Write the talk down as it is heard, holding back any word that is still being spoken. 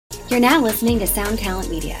You're now listening to Sound Talent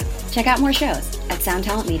Media. Check out more shows at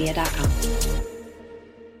soundtalentmedia.com.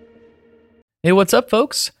 Hey, what's up,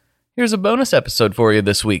 folks? Here's a bonus episode for you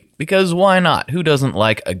this week, because why not? Who doesn't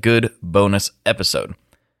like a good bonus episode?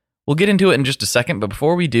 We'll get into it in just a second, but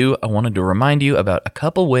before we do, I wanted to remind you about a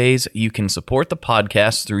couple ways you can support the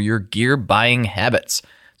podcast through your gear buying habits.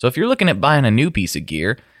 So if you're looking at buying a new piece of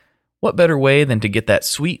gear, what better way than to get that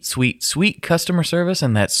sweet, sweet, sweet customer service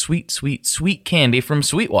and that sweet, sweet, sweet candy from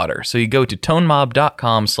Sweetwater? So you go to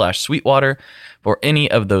tonemob.com/Sweetwater for any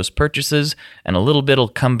of those purchases, and a little bit will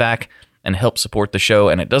come back and help support the show,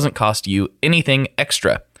 and it doesn't cost you anything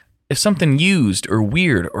extra. If something used or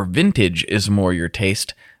weird or vintage is more your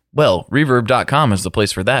taste, well, Reverb.com is the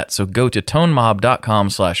place for that. So go to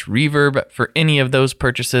tonemob.com/Reverb for any of those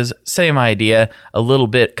purchases. Same idea. A little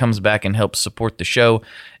bit comes back and helps support the show,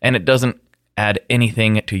 and it doesn't add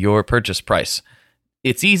anything to your purchase price.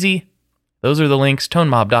 It's easy. Those are the links,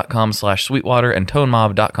 tonemob.com/Sweetwater and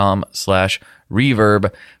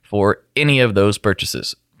tonemob.com/Reverb for any of those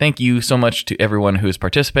purchases. Thank you so much to everyone who is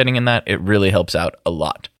participating in that. It really helps out a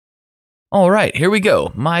lot. All right, here we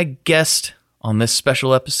go. My guest on this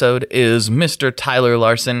special episode is Mr. Tyler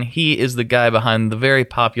Larson. He is the guy behind the very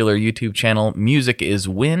popular YouTube channel Music Is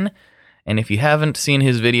Win. And if you haven't seen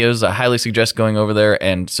his videos, I highly suggest going over there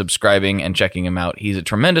and subscribing and checking him out. He's a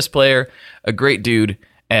tremendous player, a great dude,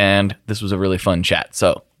 and this was a really fun chat.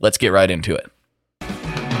 So let's get right into it.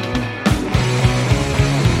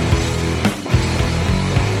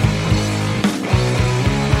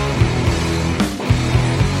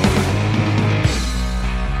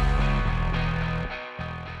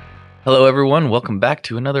 Hello, everyone. Welcome back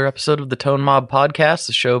to another episode of the Tone Mob Podcast,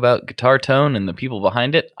 the show about guitar tone and the people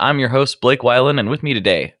behind it. I'm your host, Blake Weiland, and with me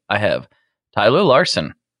today, I have Tyler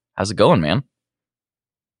Larson. How's it going, man?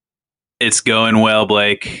 It's going well,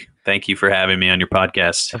 Blake. Thank you for having me on your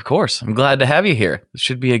podcast. Of course. I'm glad to have you here. This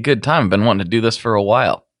should be a good time. I've been wanting to do this for a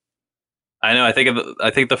while. I know. I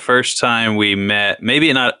think the first time we met,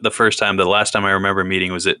 maybe not the first time, the last time I remember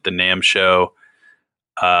meeting was at the NAMM show.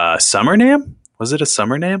 Summer NAMM? Was it a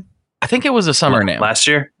Summer NAMM? I think it was a summer name. Last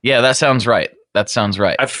year? Yeah, that sounds right. I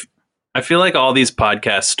feel like all these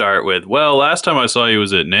podcasts start with, well, last time I saw you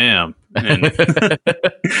was at NAMM. And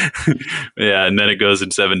yeah, and then it goes in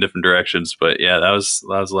 7 different directions. But yeah, that was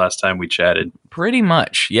the last time we chatted. Pretty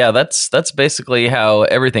much. Yeah, that's basically how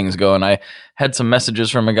everything's going. I had some messages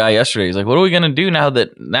from a guy yesterday. He's like, what are we going to do now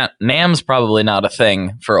that NAMM's probably not a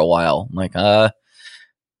thing for a while? I'm like,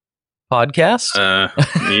 podcast?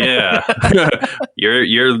 Yeah.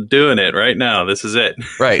 You're doing it right now. This is it.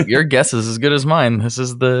 Right. Your guess is as good as mine. This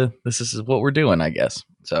is what we're doing, I guess.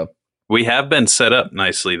 So we have been set up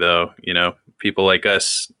nicely, though. You know, people like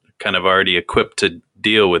us kind of already equipped to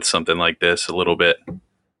deal with something like this a little bit.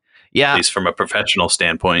 Yeah. At least from a professional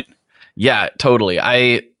standpoint. Yeah, totally.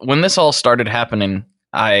 When this all started happening,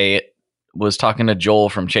 I was talking to Joel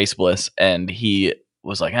from Chase Bliss, and he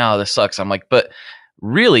was like, oh, this sucks. I'm like, but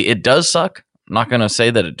really, it does suck. I'm not going to say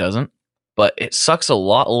that it doesn't, but it sucks a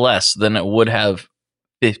lot less than it would have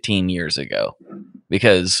 15 years ago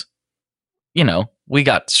because, you know, we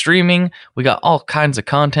got streaming, we got all kinds of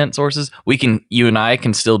content sources. You and I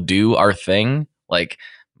can still do our thing. Like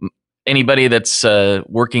anybody that's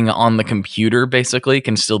working on the computer basically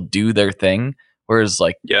can still do their thing. Whereas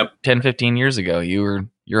like 10, 15 years ago, you were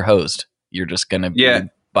your host. You're just going to be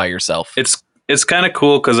by yourself. It's kind of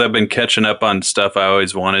cool because I've been catching up on stuff I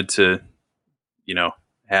always wanted to, you know,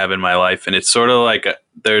 have in my life. And it's sort of like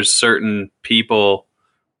there's certain people,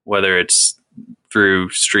 whether it's through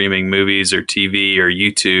streaming movies or TV or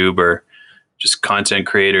YouTube or just content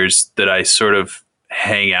creators that I sort of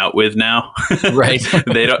hang out with now. Right.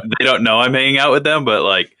 They don't know I'm hanging out with them, but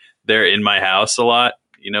like they're in my house a lot.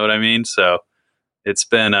 You know what I mean? So it's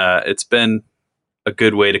been a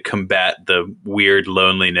good way to combat the weird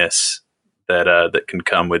loneliness that can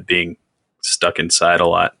come with being stuck inside a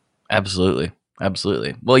lot. Absolutely.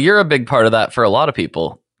 Well, you're a big part of that for a lot of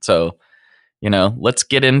people. So, you know, let's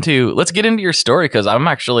get into your story because I'm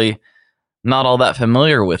actually not all that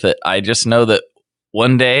familiar with it. I just know that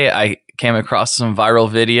one day I came across some viral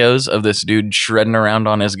videos of this dude shredding around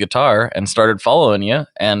on his guitar and started following you,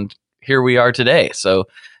 and here we are today. So,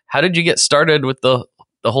 how did you get started with the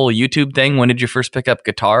whole YouTube thing? When did you first pick up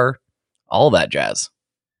guitar? All that jazz.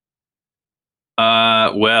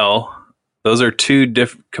 Well, those are two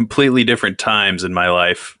completely different times in my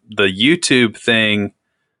life. The YouTube thing,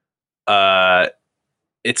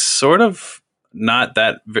 it's sort of not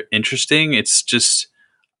that interesting. It's just,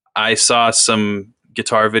 I saw some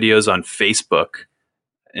guitar videos on Facebook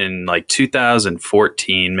in like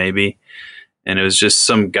 2014, maybe. And it was just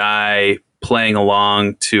some guy playing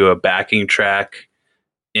along to a backing track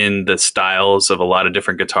in the styles of a lot of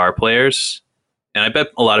different guitar players. And I bet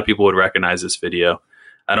a lot of people would recognize this video.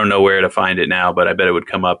 I don't know where to find it now, but I bet it would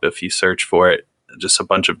come up if you search for it. Just a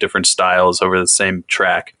bunch of different styles over the same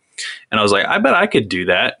track. And I was like, I bet I could do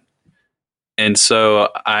that. And so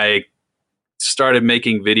I started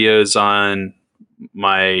making videos on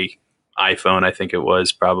my iPhone, I think it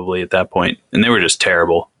was probably at that point. And they were just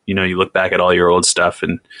terrible. You know, you look back at all your old stuff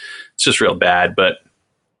and it's just real bad. But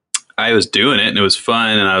I was doing it and it was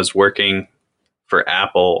fun. And I was working for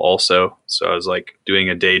Apple also. So I was like doing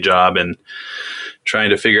a day job and trying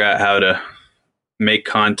to figure out how to make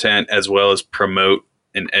content as well as promote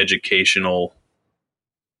an educational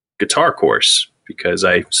guitar course, because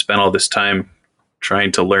I spent all this time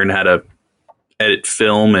trying to learn how to edit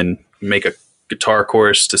film and make a guitar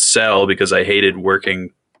course to sell because I hated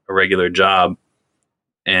working a regular job.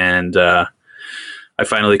 And I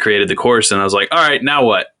finally created the course and I was like, all right, now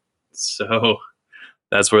what? So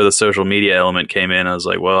that's where the social media element came in. I was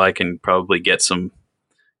like, well, I can probably get some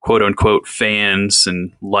quote unquote fans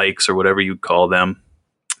and likes or whatever you call them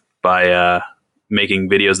by making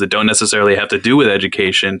videos that don't necessarily have to do with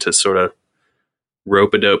education to sort of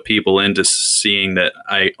rope-a-dope people into seeing that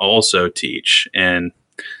I also teach. And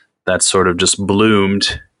that sort of just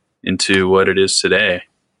bloomed into what it is today.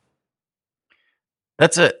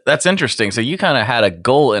 That's interesting. So you kind of had a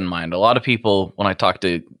goal in mind. A lot of people, when I talk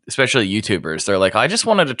to, especially YouTubers, they're like, I just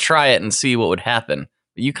wanted to try it and see what would happen.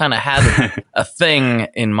 But you kind of had a thing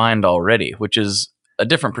in mind already, which is a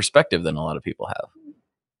different perspective than a lot of people have.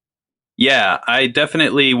 Yeah, I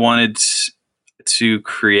definitely wanted to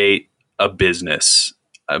create a business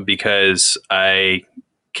because I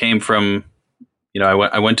came from,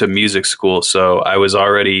 I went to music school. So I was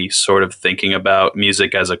already sort of thinking about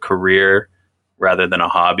music as a career rather than a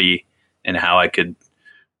hobby, and how I could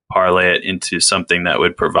parlay it into something that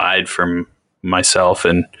would provide for myself.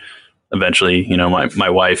 And eventually, my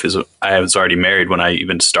wife I was already married when I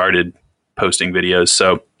even started posting videos.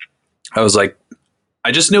 So I was like,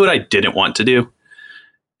 I just knew what I didn't want to do.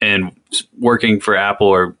 And working for Apple,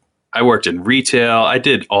 or I worked in retail, I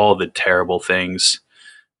did all the terrible things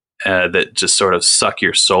that just sort of suck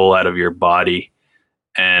your soul out of your body.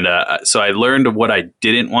 And so I learned what I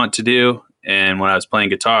didn't want to do. And when I was playing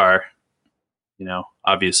guitar,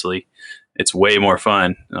 obviously it's way more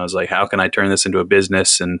fun. And I was like, how can I turn this into a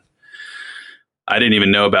business? And I didn't even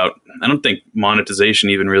know I don't think monetization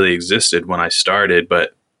even really existed when I started,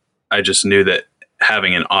 but I just knew that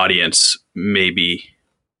having an audience maybe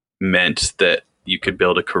meant that you could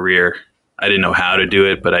build a career. I didn't know how to do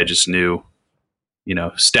it, but I just knew,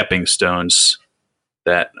 stepping stones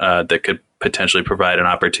that could potentially provide an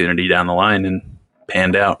opportunity down the line, and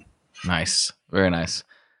panned out. Nice. Very nice.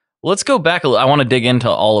 Well, let's go back. I want to dig into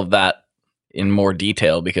all of that in more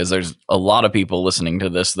detail, because there's a lot of people listening to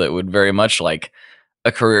this that would very much like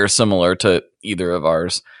a career similar to either of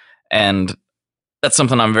ours. And that's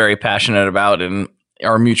something I'm very passionate about. And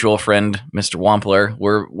our mutual friend, Mr. Wampler,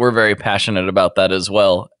 we're very passionate about that as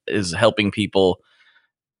well, is helping people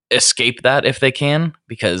escape that if they can,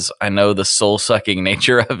 because I know the soul-sucking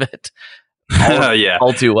nature of it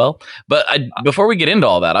all too well. But before we get into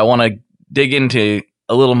all that, I want to dig into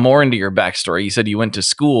a little more into your backstory. You said you went to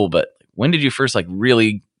school, but when did you first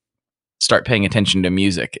really start paying attention to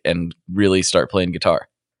music and really start playing guitar?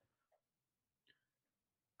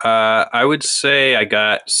 I would say I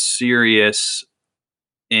got serious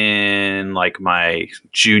in my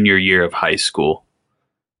junior year of high school.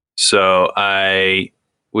 So I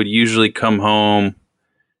would usually come home,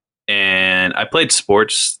 and I played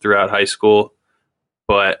sports throughout high school,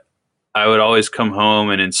 but I would always come home,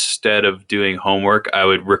 and instead of doing homework, I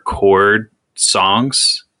would record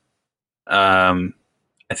songs. I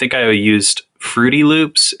think I used Fruity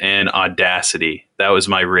Loops and Audacity. That was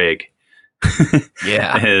my rig.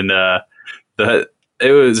 Yeah. And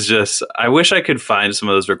it was just, I wish I could find some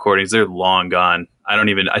of those recordings. They're long gone.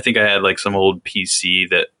 I think I had some old PC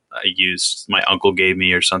that I used, my uncle gave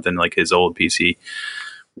me, or something, like his old PC,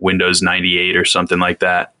 Windows 98 or something like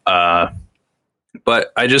that.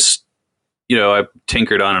 But I just, I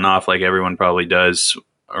tinkered on and off like everyone probably does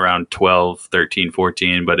around 12, 13,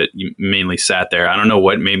 14, but it mainly sat there. I don't know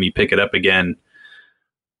what made me pick it up again.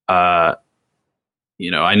 I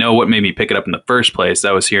know what made me pick it up in the first place.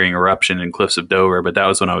 That was hearing Eruption and Cliffs of Dover, but that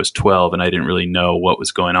was when I was 12 and I didn't really know what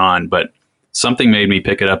was going on. But something made me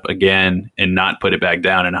pick it up again and not put it back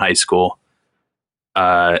down in high school.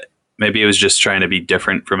 Maybe it was just trying to be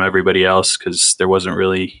different from everybody else, because there wasn't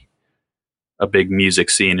really a big music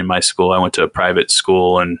scene in my school. I went to a private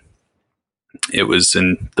school, and it was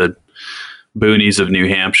in the boonies of New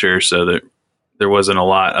Hampshire, so that there wasn't a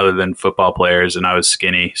lot other than football players, and I was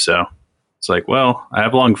skinny, so it's like, well, I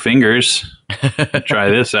have long fingers. Try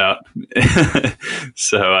this out.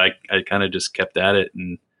 So I kind of just kept at it,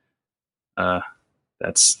 and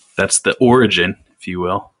that's the origin, if you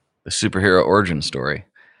will. The superhero origin story.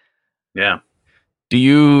 Yeah. Do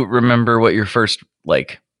you remember what your first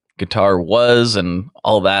guitar was and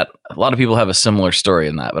all that? A lot of people have a similar story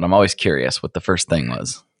in that, but I'm always curious what the first thing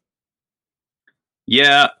was.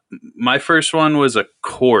 Yeah, my first one was a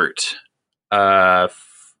Cort, a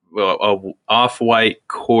off-white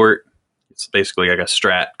Cort. It's basically like a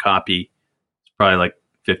Strat copy. It's probably like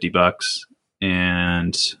 $50,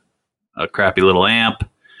 and a crappy little amp,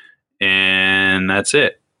 and that's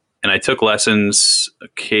it. And I took lessons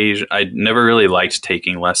I never really liked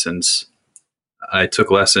taking lessons. I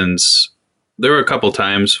took lessons. There were a couple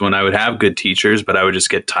times when I would have good teachers, but I would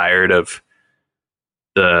just get tired of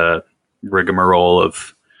the rigmarole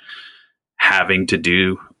of having to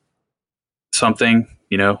do something,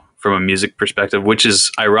 from a music perspective, which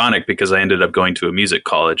is ironic because I ended up going to a music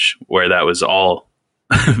college where that was all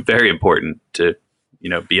very important to,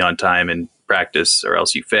 be on time and practice or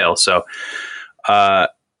else you fail. So,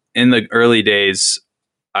 in the early days,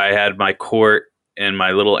 I had my Cort and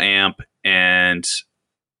my little amp, and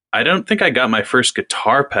I don't think I got my first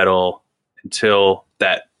guitar pedal until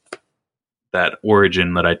that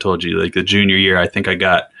origin that I told you, like the junior year. I think I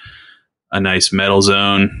got a nice Metal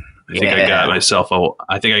Zone. I think I got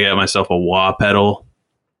myself a wah pedal.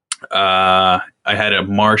 I had a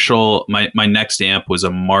Marshall. My next amp was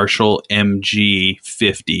a Marshall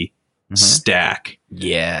MG50 stack.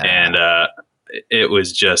 Yeah, and it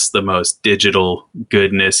was just the most digital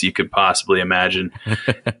goodness you could possibly imagine.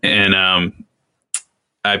 And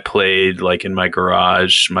I played like in my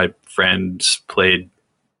garage. My friends played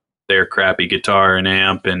their crappy guitar and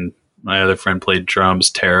amp, and my other friend played drums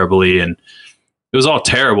terribly, and it was all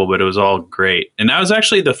terrible, but it was all great. And that was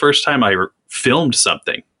actually the first time I filmed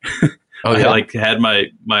something. Oh, yeah? I had my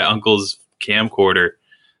uncle's camcorder,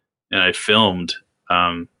 and I filmed.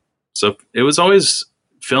 So it was always,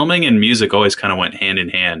 filming and music always kind of went hand in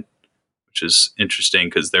hand, which is interesting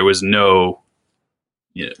because there was no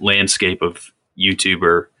landscape of YouTube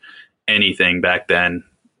or anything back then.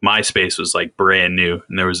 MySpace was like brand new,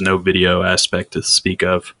 and there was no video aspect to speak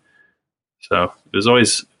of. So it was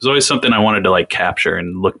always something I wanted to like capture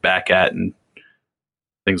and look back at and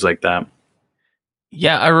things like that.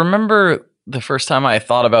 Yeah, I remember the first time I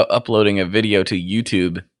thought about uploading a video to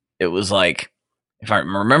YouTube. It was like, if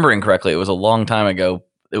I'm remembering correctly, it was a long time ago.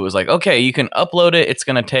 It was like, okay, you can upload it. It's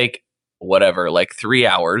going to take whatever, like 3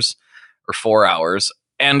 hours or 4 hours,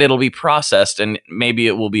 and it'll be processed, and maybe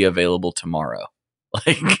it will be available tomorrow.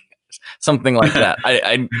 Like something like that.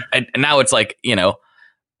 I now it's like,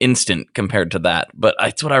 instant compared to that. But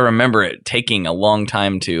that's what I remember, it taking a long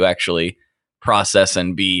time to actually process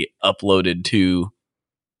and be uploaded to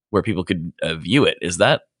where people could view it. Is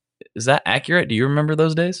that accurate? Do you remember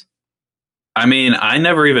those days? I mean, I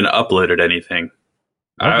never even uploaded anything.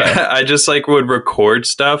 Okay. I just like would record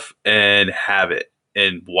stuff and have it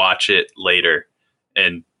and watch it later.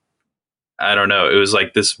 And I don't know, it was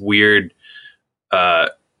like this weird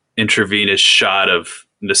intravenous shot of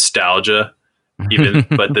nostalgia,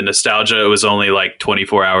 but the nostalgia was only like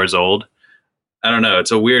 24 hours old. I don't know.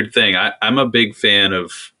 It's a weird thing. I'm a big fan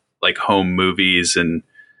of like home movies and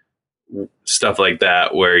stuff like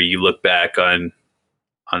that, where you look back on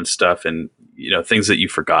stuff and, things that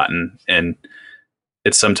you've forgotten. And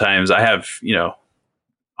it's sometimes I have,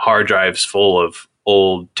 hard drives full of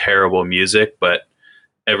old, terrible music, but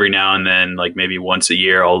every now and then, like maybe once a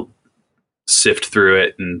year, I'll sift through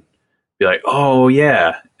it and be like, oh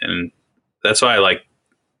yeah. And that's why I like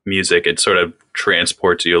music. It sort of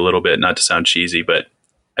transports you a little bit, not to sound cheesy, but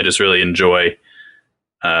I just really enjoy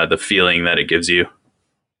the feeling that it gives you.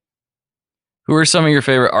 Who are some of your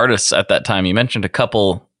favorite artists at that time? You mentioned a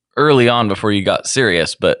couple early on before you got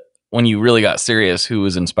serious, but when you really got serious, who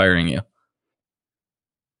was inspiring you?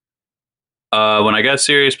 When I got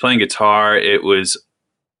serious playing guitar, it was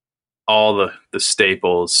all the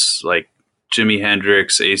staples like Jimi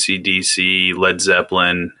Hendrix, AC/DC, Led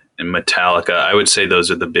Zeppelin, and Metallica. I would say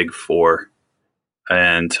those are the big four.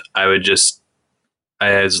 And I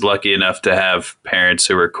was lucky enough to have parents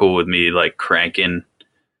who were cool with me, like cranking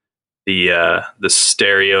the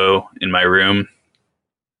stereo in my room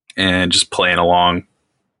and just playing along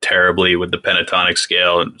terribly with the pentatonic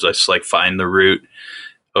scale and just like find the root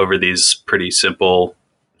over these pretty simple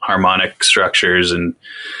harmonic structures. And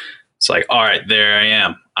it's like, all right, there I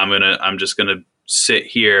am. I'm just gonna sit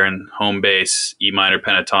here and home bass E minor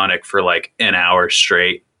pentatonic for like an hour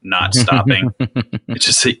straight not stopping. It's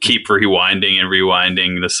just keep rewinding and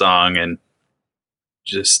rewinding the song, and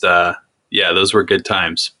just yeah, those were good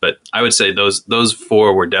times. But I would say those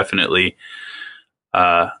four were definitely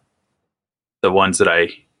the ones that I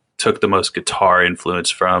took the most guitar influence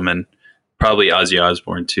from, and probably Ozzy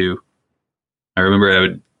Osbourne too. I remember I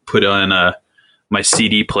would put on my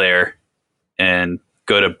CD player and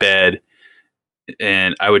go to bed,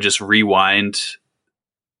 and I would just rewind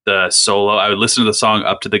the solo. I would listen to the song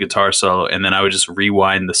up to the guitar solo, and then I would just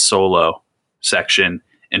rewind the solo section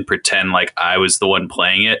and pretend like I was the one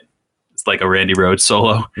playing it. It's like a Randy Rhoads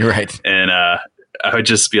solo. Right. And I would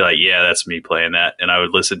just be like, yeah, that's me playing that. And I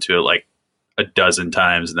would listen to it like a dozen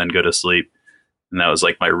times and then go to sleep. And that was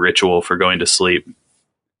like my ritual for going to sleep.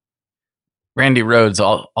 Randy Rhoads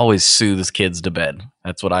always soothes kids to bed.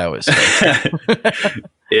 That's what I always say.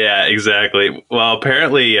 Yeah, exactly. Well,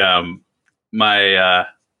 apparently my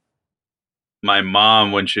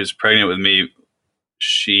mom, when she was pregnant with me,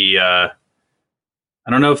 she I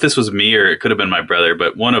don't know if this was me or it could have been my brother,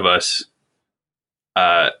 but one of us,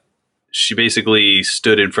 she basically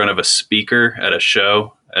stood in front of a speaker at a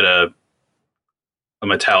show, at a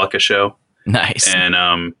Metallica show. Nice. And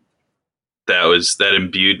that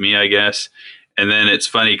imbued me, I guess. And then it's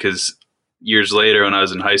funny because years later, when I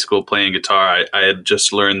was in high school playing guitar, I had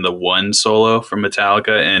just learned the one solo from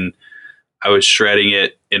Metallica, and I was shredding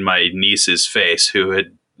it in my niece's face, who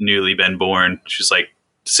had newly been born. She was like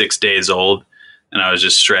 6 days old, and I was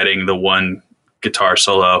just shredding the one guitar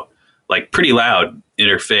solo, like pretty loud in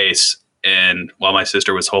her face. And while my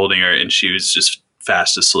sister was holding her, and she was just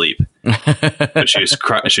fast asleep, but she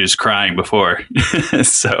was crying before.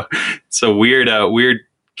 So it's a weird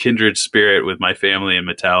kindred spirit with my family and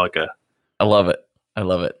Metallica. I love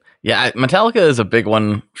it. Yeah, Metallica is a big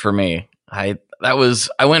one for me. I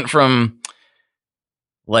went from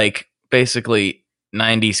like basically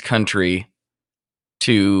 90s country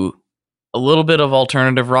to a little bit of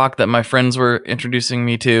alternative rock that my friends were introducing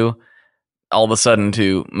me to, all of a sudden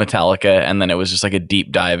to Metallica, and then it was just like a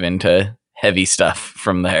deep dive into heavy stuff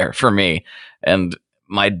from there for me. And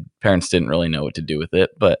my parents didn't really know what to do with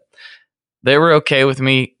it, but they were okay with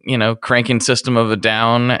me, cranking System of a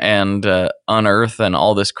Down and Unearth and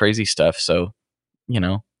all this crazy stuff. So,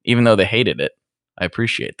 even though they hated it, I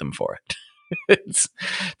appreciate them for it. it's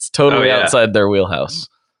totally outside their wheelhouse.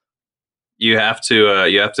 You have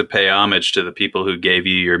to pay homage to the people who gave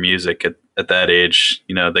you your music at that age.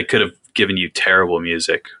 They could have given you terrible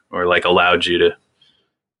music, or like allowed you to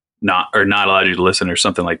not allowed you to listen or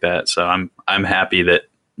something like that. So I'm happy that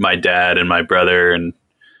my dad and my brother and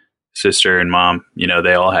sister and mom,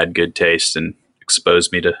 they all had good taste and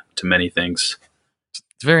exposed me to many things.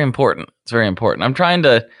 It's very important. I'm trying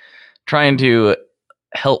to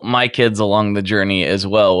help my kids along the journey as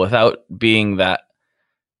well, without being that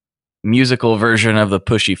musical version of the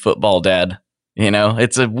pushy football dad.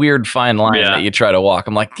 It's a weird fine line that you try to walk.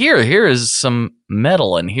 I'm like, here is some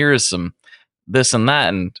metal, and here is some this and that,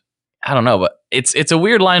 and I don't know, but it's a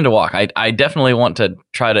weird line to walk. I definitely want to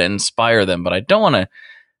try to inspire them, but I don't want to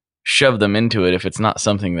shove them into it if it's not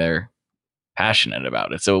something they're passionate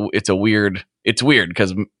about. It's weird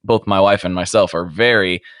because both my wife and myself are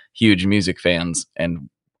very huge music fans, and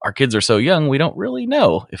our kids are so young, we don't really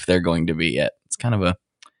know if they're going to be yet. It's kind of a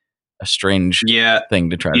strange thing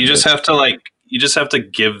to try. You just have to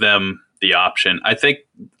give them the option. I think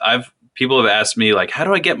people have asked me, like, how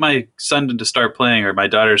do I get my son to start playing, or my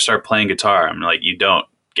daughter to start playing guitar? I'm like, you don't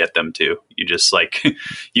get them to. You just like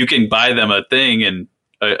you can buy them a thing and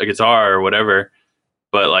a guitar or whatever,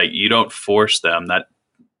 but like you don't force them. That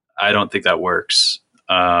I don't think that works.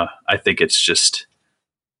 I think it's just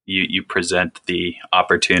you present the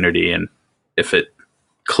opportunity, and if it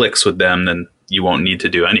clicks with them, then you won't need to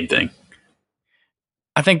do anything.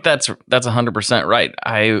 I think that's 100% right.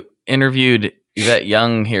 I interviewed Yvette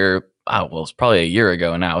Young here. It's probably a year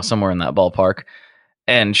ago now, somewhere in that ballpark.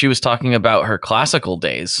 And she was talking about her classical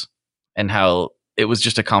days and how it was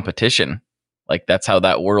just a competition. Like that's how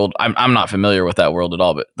that world, I'm not familiar with that world at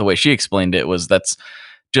all, but the way she explained it was that's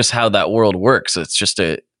just how that world works. It's just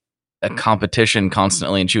a competition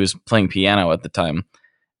constantly. And she was playing piano at the time,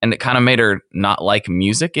 and it kind of made her not like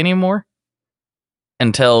music anymore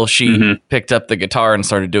until she picked up the guitar and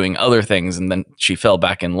started doing other things. And then she fell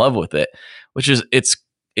back in love with it, which is,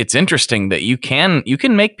 it's interesting that you can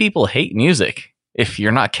make people hate music if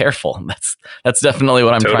you're not careful. That's definitely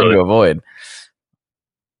what I'm trying to avoid.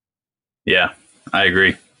 Yeah, I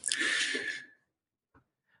agree.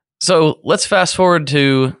 So let's fast forward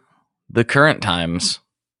to the current times.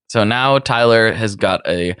 So now Tyler has got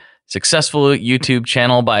a successful YouTube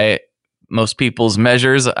channel by most people's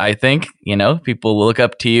measures, I think. People look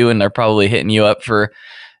up to you and they're probably hitting you up for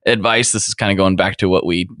advice. This is kind of going back to what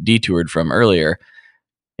we detoured from earlier.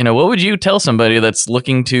 What would you tell somebody that's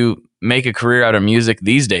looking to make a career out of music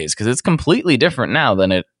these days? Because it's completely different now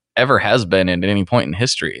than it ever has been at any point in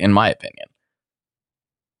history, in my opinion.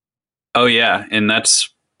 Oh, yeah. And that's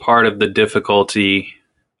part of the difficulty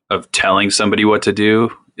of telling somebody what to do,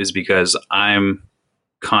 is because I'm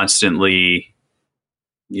constantly,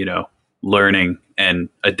 learning and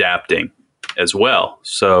adapting as well.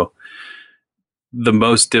 So the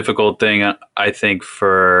most difficult thing, I think,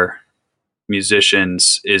 for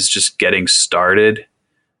musicians is just getting started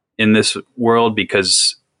in this world,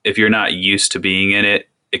 because if you're not used to being in it,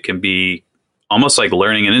 it can be almost like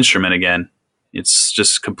learning an instrument again. It's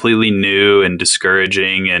just completely new and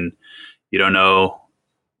discouraging, and you don't know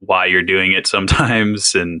why you're doing it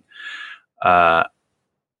sometimes. And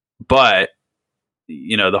but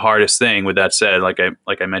the hardest thing, with that said, like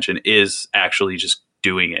I mentioned, is actually just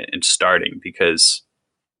doing it and starting. Because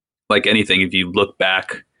like anything, if you look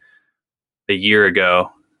back a year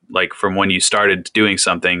ago, like from when you started doing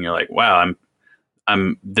something, you're like, wow,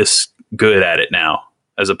 I'm this good at it now,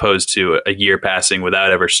 as opposed to a year passing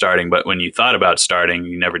without ever starting. But when you thought about starting,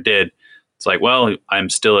 you never did. It's like, well, I'm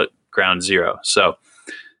still at ground zero. So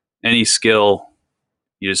any skill,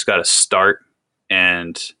 you just got to start.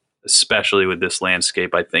 And especially with this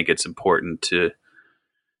landscape, I think it's important to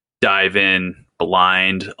dive in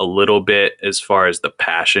blind a little bit as far as the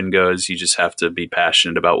passion goes. You just have to be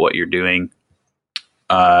passionate about what you're doing.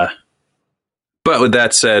 But with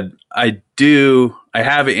that said, I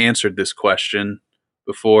have answered this question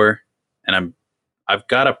before, and I've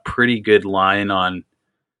got a pretty good line on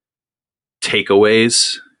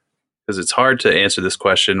takeaways, because it's hard to answer this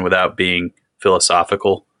question without being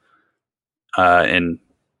philosophical, and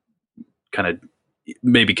kind of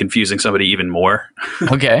maybe confusing somebody even more.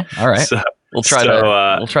 Okay. All right. We'll try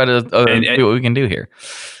to see what we can do here.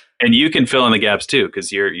 And you can fill in the gaps too,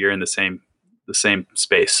 because you're in the same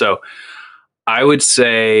space. So I would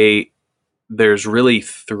say there's really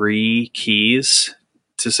 3 keys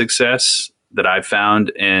to success that I've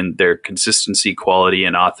found, and they're consistency, quality,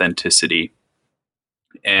 and authenticity.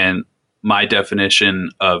 And my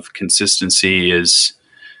definition of consistency is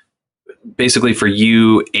basically for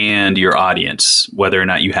you and your audience, whether or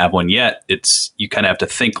not you have one yet. You kind of have to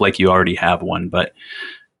think like you already have one. But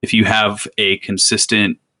if you have a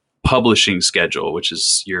consistent publishing schedule, which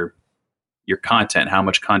is your content, how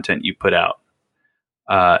much content you put out,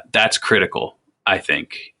 that's critical, I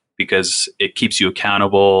think, because it keeps you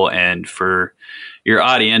accountable. And for your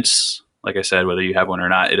audience, like I said, whether you have one or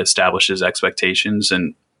not, it establishes expectations.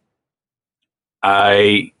 And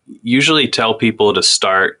I usually tell people to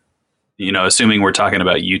start, assuming we're talking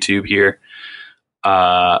about YouTube here,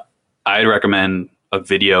 I'd recommend a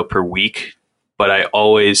video per week, but I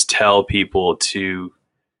always tell people to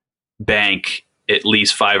bank at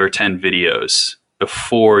least 5 or 10 videos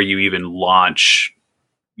before you even launch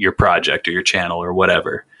your project or your channel or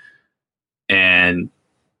whatever. And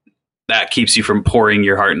that keeps you from pouring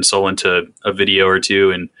your heart and soul into a video or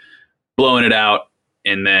two and blowing it out.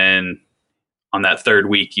 And then on that 3rd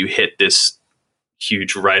week, you hit this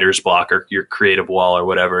huge writer's block or your creative wall or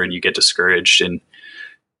whatever, and you get discouraged, and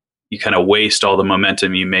you kind of waste all the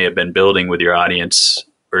momentum you may have been building with your audience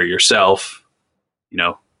or yourself.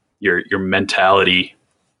 Your mentality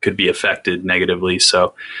could be affected negatively.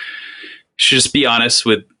 So you should just be honest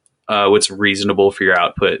with what's reasonable for your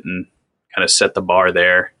output and kind of set the bar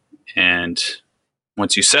there. And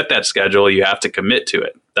once you set that schedule, you have to commit to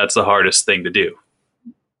it. That's the hardest thing to do.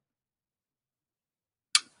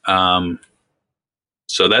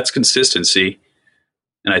 So that's consistency.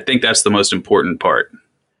 And I think that's the most important part.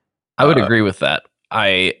 I would agree with that.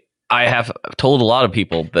 I have told a lot of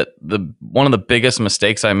people that one of the biggest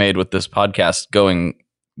mistakes I made with this podcast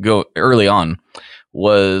go early on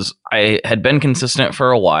was I had been consistent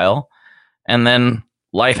for a while, and then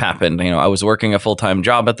life happened. I was working a full-time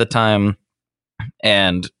job at the time,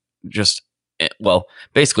 and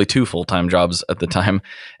basically 2 full-time jobs at the time,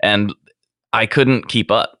 and I couldn't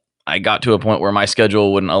keep up. I got to a point where my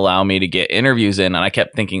schedule wouldn't allow me to get interviews in, and I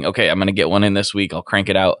kept thinking, okay, I'm going to get one in this week. I'll crank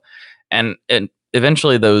it out. And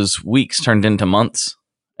eventually those weeks turned into months.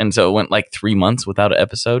 And so it went like 3 months without an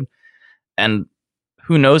episode. And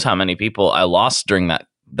who knows how many people I lost during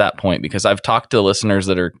that point, because I've talked to listeners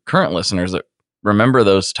that are current listeners that remember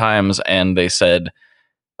those times, and they said,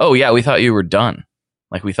 oh yeah, we thought you were done.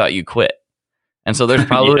 Like, we thought you quit. And so there's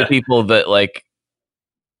probably people that like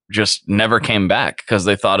just never came back because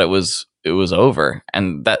they thought it was over.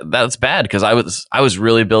 And that's bad, because I was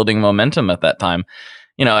really building momentum at that time.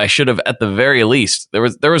 I should have, at the very least, there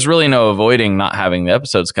was really no avoiding not having the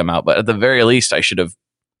episodes come out, but at the very least, I should have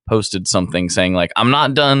posted something saying like, I'm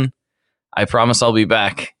not done. I promise I'll be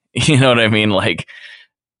back. You know what I mean? Like,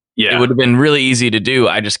 Yeah. it would have been really easy to do.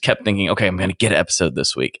 I just kept thinking, okay, I'm going to get an episode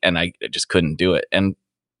this week. And I just couldn't do it. And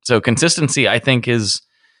so consistency, I think, is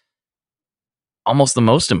almost the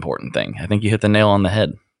most important thing. I think you hit the nail on the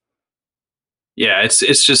head. Yeah, it's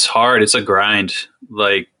just hard. It's a grind.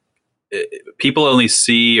 Like, people only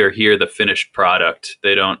see or hear the finished product.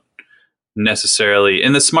 They don't necessarily,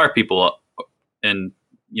 and the smart people and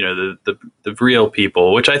the real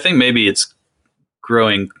people, which I think maybe it's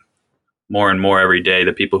growing more and more every day,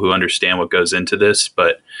 the people who understand what goes into this,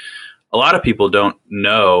 but a lot of people don't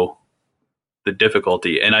know the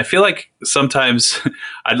difficulty. And I feel like sometimes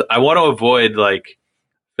I want to avoid, like,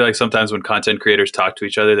 I feel like sometimes when content creators talk to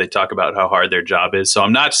each other, they talk about how hard their job is. So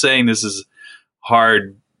I'm not saying this is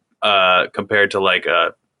hard compared to like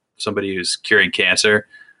somebody who's curing cancer,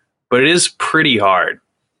 but it is pretty hard.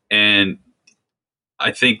 And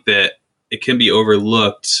I think that it can be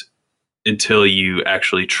overlooked until you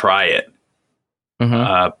actually try it.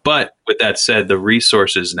 Mm-hmm. But with that said, the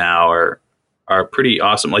resources now are pretty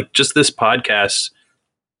awesome. Like just this podcast,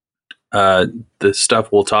 the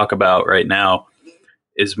stuff we'll talk about right now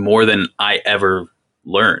is more than I ever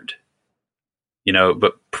learned,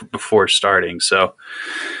 but before starting. So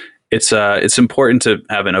it's important to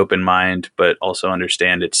have an open mind, but also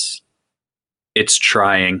understand it's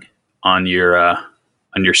trying on your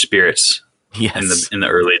spirits. Yes. In the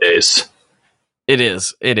early days. It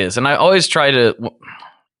is. And I always try to,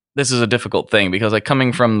 this is a difficult thing because like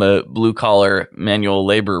coming from the blue collar manual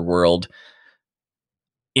labor world,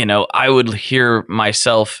 I would hear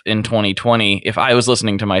myself in 2020. If I was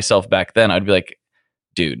listening to myself back then, I'd be like,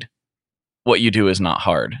 dude, what you do is not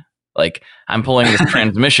hard. Like I'm pulling this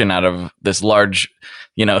transmission out of this large,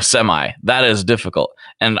 semi. That is difficult.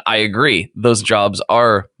 And I agree. Those jobs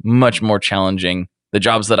are much more challenging. The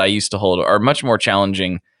jobs that I used to hold are much more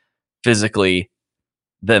challenging physically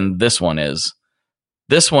than this one is.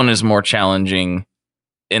 This one is more challenging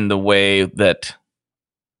in the way that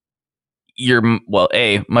you're,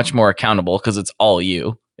 much more accountable because it's all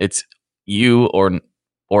you. It's you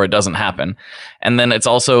or it doesn't happen. And then it's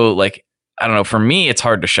also like, I don't know, for me, it's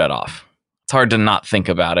hard to shut off. It's hard to not think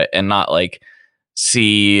about it and not like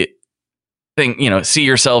see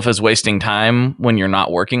yourself as wasting time when you're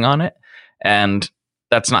not working on it. And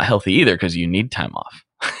that's not healthy either because you need time off.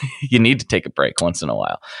 You need to take a break once in a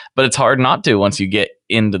while, but it's hard not to once you get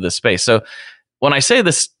into the space. So when I say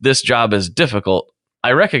this job is difficult,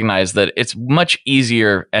 I recognize that it's much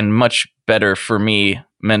easier and much better for me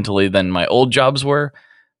mentally than my old jobs were,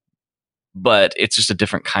 but it's just a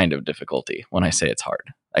different kind of difficulty when I say it's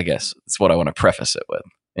hard. I guess it's what I want to preface it with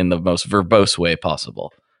in the most verbose way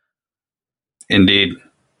possible. Indeed.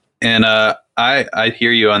 And I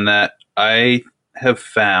hear you on that. I have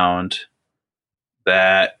found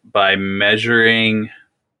that by measuring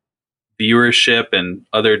viewership and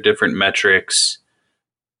other different metrics,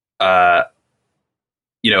 at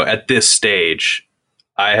this stage,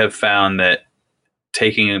 I have found that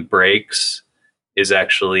taking breaks is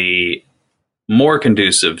actually more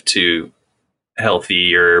conducive to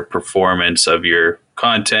healthier performance of your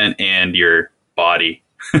content and your body.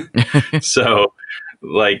 So,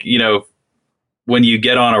 like, when you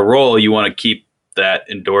get on a roll, you want to keep that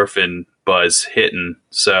endorphin buzz hitting.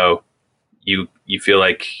 So you feel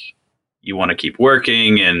like you want to keep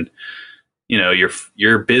working, and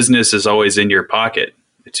your business is always in your pocket.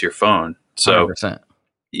 It's your phone. So 100%.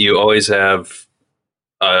 You always have,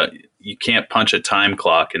 you can't punch a time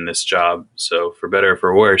clock in this job. So for better or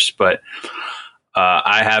for worse, but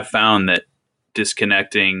I have found that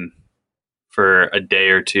disconnecting for a day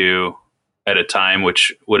or two at a time,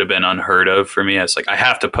 which would have been unheard of for me. It's like, I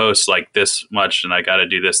have to post like this much and I got to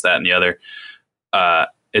do this, that, and the other.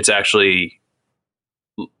 It's actually,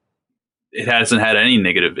 it hasn't had any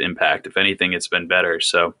negative impact. If anything, it's been better.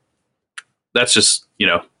 So that's just,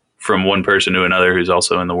 from one person to another who's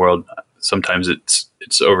also in the world. Sometimes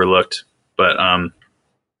it's overlooked, but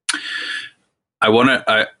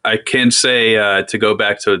I can say, to go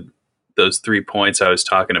back to those 3 points I was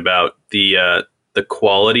talking about, the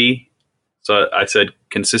quality. So I said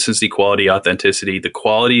consistency, quality, authenticity. The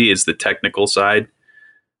quality is the technical side.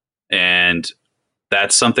 And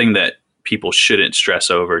that's something that people shouldn't stress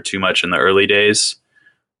over too much in the early days.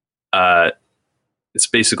 It's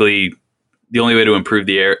basically the only way to improve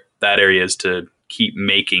that area is to keep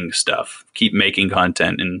making stuff, keep making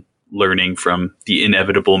content and learning from the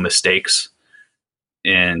inevitable mistakes.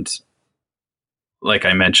 And like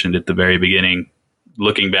I mentioned at the very beginning,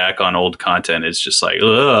 looking back on old content is just like,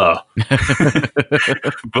 ugh.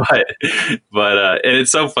 but and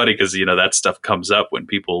it's so funny because, you know, that stuff comes up when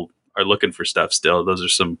people are looking for stuff still. Those are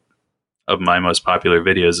some of my most popular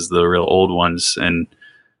videos, is the real old ones. And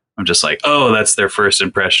I'm just like, oh, that's their first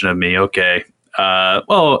impression of me. Okay.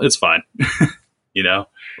 Well, it's fine. You know?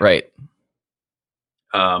 Right.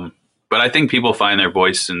 But I think people find their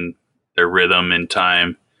voice and their rhythm in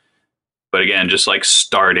time. But again, just like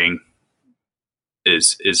starting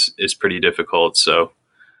is pretty difficult. So,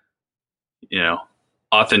 you know,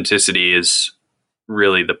 authenticity is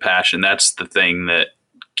really the passion. That's the thing that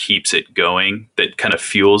keeps it going, that kind of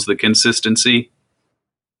fuels the consistency,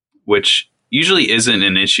 which usually isn't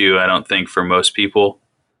an issue, I don't think, for most people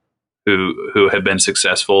who have been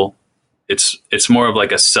successful. It's more of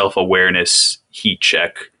like a self-awareness heat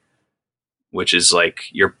check, which is like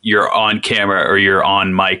your on camera or your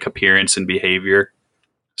on mic appearance and behavior.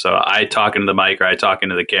 So I talk into the mic or I talk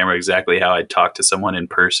into the camera exactly how I'd talk to someone in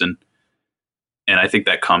person. And I think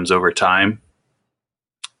that comes over time.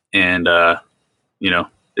 And, you know,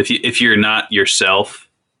 if you're not yourself,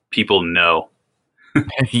 people know.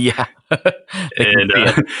 Yeah.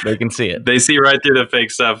 They can see it. They see right through the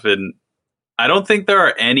fake stuff. And I don't think there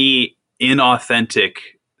are any inauthentic,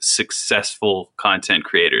 successful content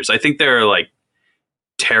creators. I think there are like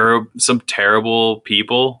some terrible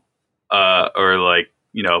people, or like,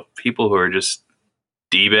 you know, people who are just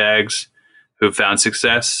D-bags who've found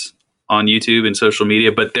success on YouTube and social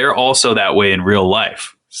media, but they're also that way in real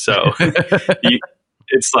life. So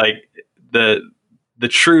it's like the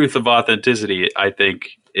truth of authenticity, I think,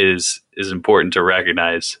 is important to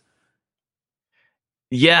recognize.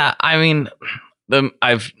 Yeah, I mean,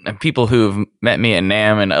 I've people who've met me at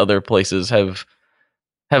NAMM and other places have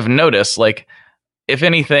noticed, like, if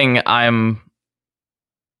anything, I'm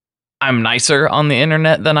nicer on the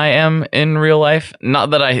internet than I am in real life.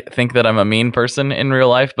 Not that I think that I'm a mean person in real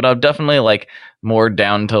life, but I'm definitely like more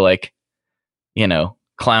down to, like, you know,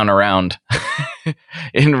 clown around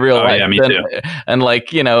in real life. Yeah, me too. And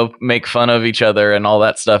like, you know, make fun of each other and all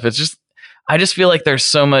that stuff. It's just, I just feel like there's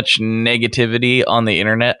so much negativity on the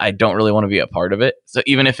internet. I don't really want to be a part of it. So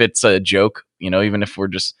even if it's a joke, you know, even if we're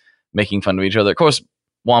just making fun of each other, of course,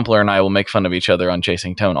 Wampler and I will make fun of each other on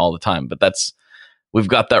Chasing Tone all the time, but we've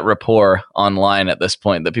got that rapport online at this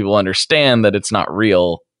point that people understand that it's not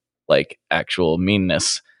real, like, actual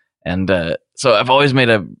meanness. And so I've always made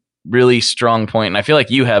a really strong point, and I feel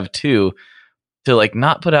like you have too, to like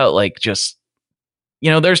not put out like just, you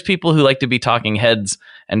know, there's people who like to be talking heads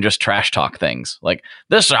and just trash talk things. Like,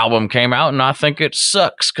 this album came out and I think it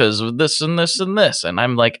sucks because of this and this and this. And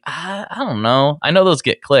I'm like, I don't know. I know those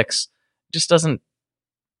get clicks. It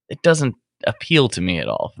doesn't appeal to me at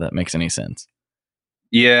all, if that makes any sense.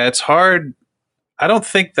 Yeah, it's hard. I don't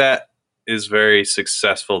think that is very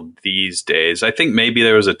successful these days. I think maybe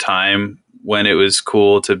there was a time when it was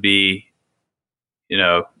cool to be, you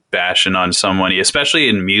know, bashing on someone, especially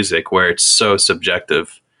in music where it's so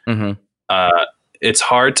subjective. Mm-hmm. It's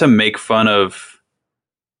hard to make fun of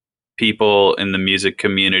people in the music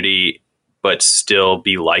community but still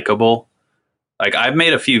be likable. Like, I've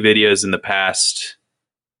made a few videos in the past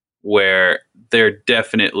where they're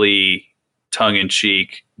definitely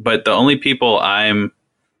tongue-in-cheek, but the only people I'm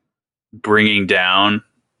bringing down,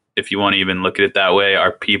 if you want to even look at it that way,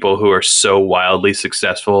 are people who are so wildly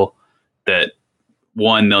successful that,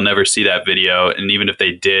 one, they'll never see that video, and even if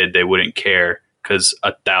they did, they wouldn't care because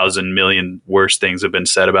 1,000 million worse things have been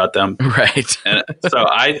said about them. Right. And so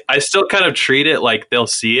I still kind of treat it like they'll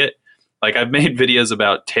see it. Like, I've made videos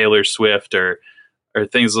about Taylor Swift or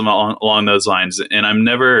things along those lines, and I'm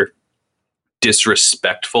never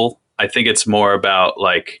disrespectful. I think it's more about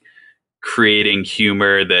like creating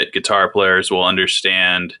humor that guitar players will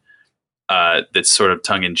understand, that's sort of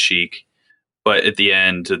tongue in cheek. But at the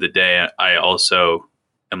end of the day, I also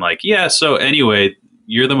am like, yeah, so anyway,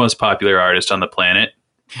 you're the most popular artist on the planet.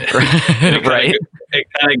 Right. It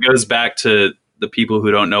kind of goes back to the people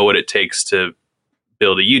who don't know what it takes to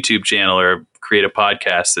build a YouTube channel or create a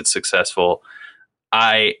podcast that's successful.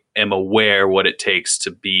 I am aware what it takes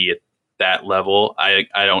to be at that level. I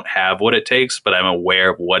don't have what it takes, but I'm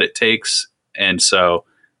aware of what it takes. And so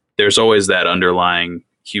there's always that underlying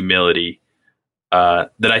humility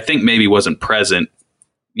that I think maybe wasn't present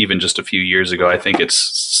even just a few years ago. I think it's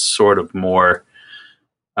sort of more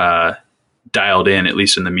dialed in, at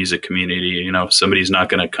least in the music community. You know, somebody's not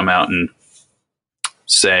going to come out and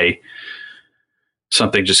say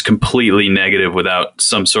something just completely negative without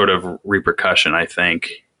some sort of repercussion, I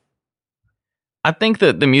think. I think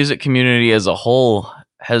that the music community as a whole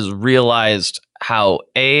has realized how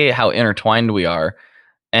intertwined we are,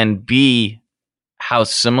 and B, how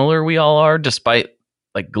similar we all are, despite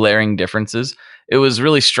like glaring differences. It was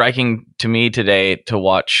really striking to me today to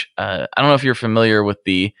watch. I don't know if you're familiar with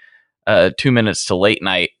the 2 Minutes to Late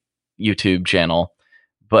Night YouTube channel,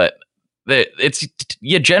 but it's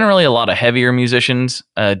generally a lot of heavier musicians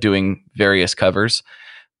doing various covers.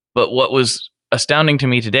 But what was astounding to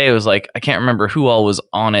me today was like, I can't remember who all was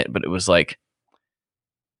on it, but it was like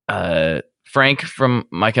Frank from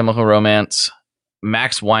My Chemical Romance,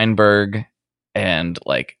 Max Weinberg, and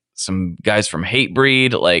like some guys from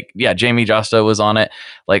Hatebreed. Like, yeah, Jamie Josta was on it.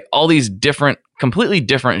 Like all these different, completely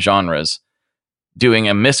different genres doing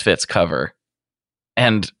a Misfits cover.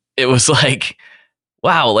 And it was like,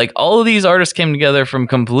 wow, like all of these artists came together from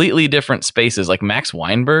completely different spaces. Like Max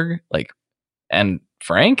Weinberg, like, and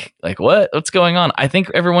Frank, like what's going on? I think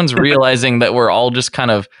everyone's realizing that we're all just kind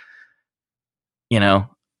of,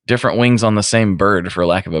 different wings on the same bird, for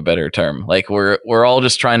lack of a better term. Like we're all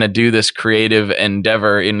just trying to do this creative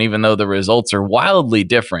endeavor, and even though the results are wildly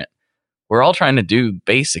different, we're all trying to do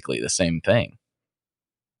basically the same thing.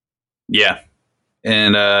 Yeah,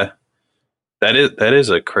 and that is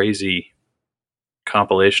a crazy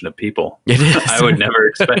compilation of people. It is. I would never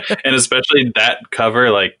expect, and especially that cover,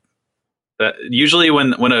 like that. Usually,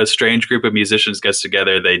 when a strange group of musicians gets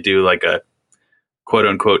together, they do like a quote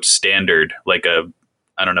unquote standard, like a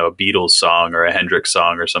Beatles song or a Hendrix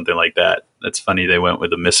song or something like that. That's funny. They went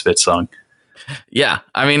with a Misfits song. Yeah.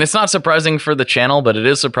 I mean, it's not surprising for the channel, but it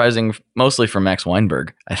is surprising mostly for Max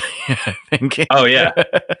Weinberg, I think. Oh, yeah.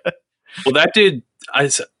 Well, that dude,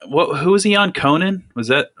 who was he on? Conan? Was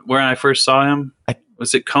that where I first saw him?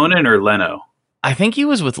 Was it Conan or Leno? I think he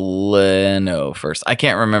was with Leno first. I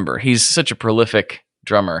can't remember. He's such a prolific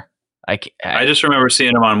drummer. I just remember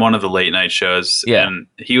seeing him on one of the late night shows. Yeah. And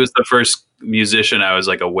he was the first musician I was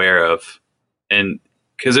like aware of. And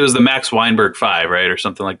because it was the Max Weinberg 5, right? Or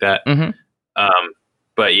something like that. Mm-hmm.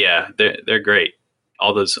 But yeah, they're great.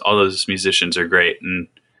 All those musicians are great. And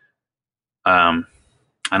I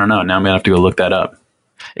don't know. Now I'm gonna have to go look that up.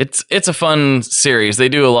 It's a fun series. They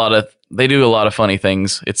do a lot of funny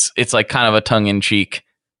things. It's like kind of a tongue in cheek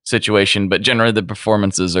situation, but generally the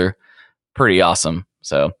performances are pretty awesome.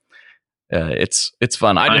 So it's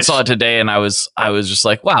fun. I just saw it today, and I was just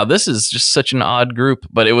like, wow, this is just such an odd group.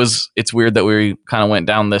 But it's weird that we kind of went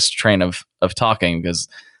down this train of talking, because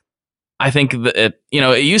I think that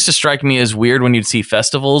it used to strike me as weird when you'd see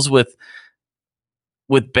festivals with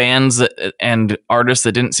bands and artists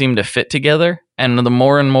that didn't seem to fit together. And the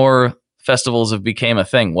more and more festivals have became a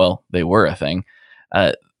thing, well, they were a thing,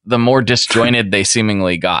 the more disjointed they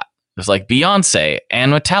seemingly got. It was like Beyonce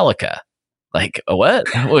and Metallica. Like a what?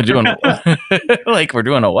 We're doing like we're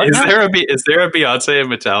doing a what? Is there a Beyonce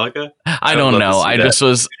and Metallica? I don't know. I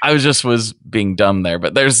was being dumb there,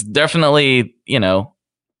 but there's definitely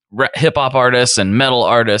hip hop artists and metal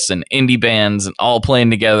artists and indie bands and all playing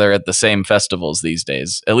together at the same festivals these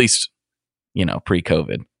days. At least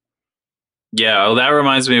pre-COVID. Yeah, well, that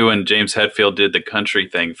reminds me when James Hetfield did the country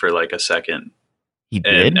thing for like a second. He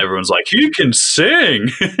did. And everyone's like, he can sing.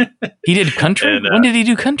 He did country. And, when did he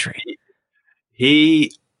do country?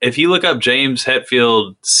 If you look up James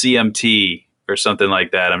Hetfield CMT or something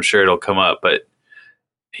like that, I'm sure it'll come up. But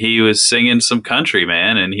he was singing some country,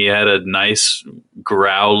 man, and he had a nice,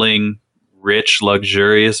 growling, rich,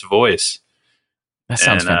 luxurious voice. That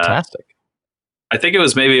sounds fantastic. I think it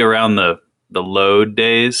was maybe around the Load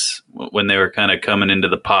days when they were kind of coming into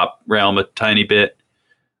the pop realm a tiny bit.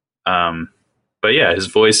 But yeah, his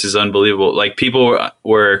voice is unbelievable. Like people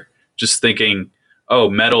were just thinking, oh,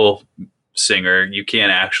 metal singer, you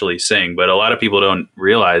can't actually sing. But a lot of people don't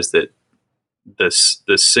realize that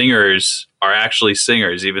the singers are actually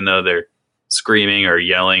singers, even though they're screaming or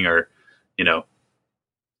yelling or,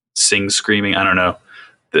 screaming. I don't know.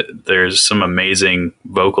 There's some amazing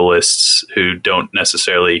vocalists who don't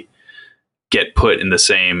necessarily get put in the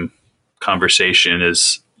same conversation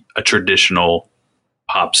as a traditional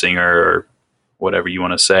pop singer or whatever you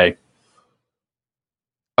want to say.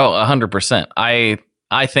 Oh, 100%. I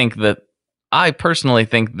personally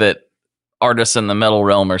think that artists in the metal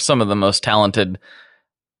realm are some of the most talented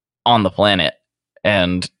on the planet.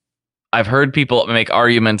 And I've heard people make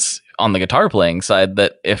arguments on the guitar playing side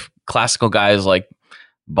that if classical guys like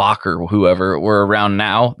Bach or whoever were around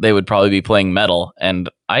now, they would probably be playing metal. And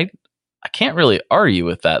I can't really argue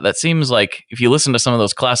with that. That seems like if you listen to some of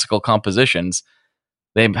those classical compositions,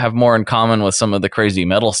 they have more in common with some of the crazy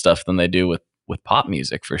metal stuff than they do with pop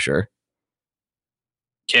music, for sure.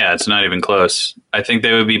 Yeah, it's not even close. I think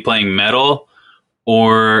they would be playing metal,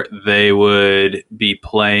 or they would be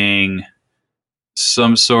playing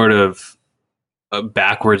some sort of a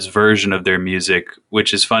backwards version of their music,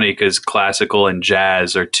 which is funny because classical and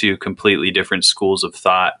jazz are two completely different schools of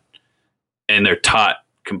thought, and they're taught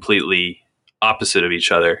completely opposite of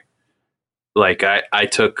each other. Like I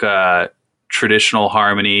took traditional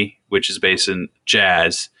harmony, which is based in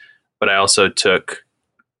jazz, but I also took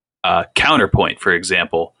counterpoint, for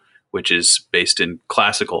example, which is based in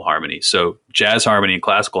classical harmony. So jazz harmony and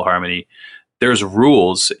classical harmony, there's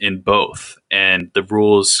rules in both, and the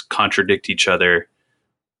rules contradict each other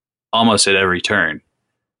almost at every turn.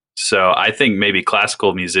 So I think maybe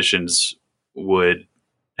classical musicians would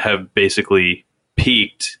have basically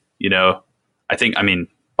peaked, I mean,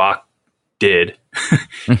 Bach did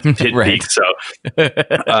Right. peak. So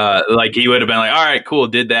like he would have been like, all right, cool,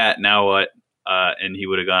 did that. Now what? And he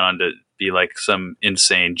would have gone on to be like some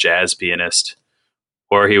insane jazz pianist,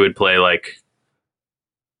 or he would play like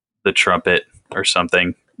the trumpet or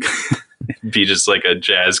something, be just like a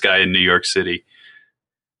jazz guy in New York City.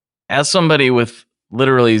 As somebody with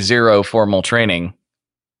literally zero formal training,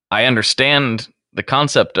 I understand the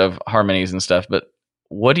concept of harmonies and stuff, but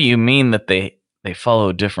what do you mean that they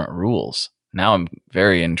follow different rules? Now I'm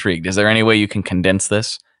very intrigued. Is there any way you can condense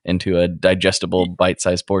this into a digestible,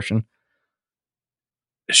 bite-sized portion?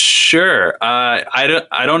 Sure. I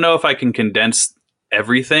don't know if I can condense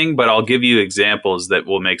everything, but I'll give you examples that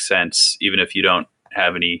will make sense, even if you don't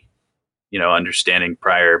have any, understanding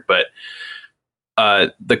prior. But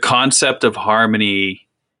the concept of harmony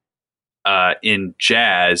in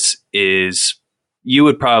jazz is, you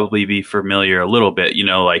would probably be familiar a little bit,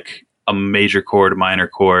 like a major chord, minor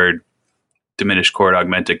chord, diminished chord,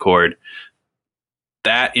 augmented chord.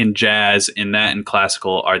 That in jazz and that in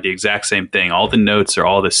classical are the exact same thing. All the notes are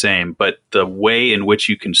all the same, but the way in which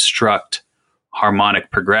you construct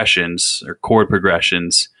harmonic progressions or chord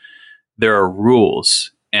progressions, there are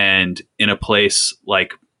rules. And in a place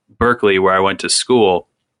like Berkeley, where I went to school,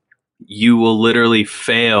 you will literally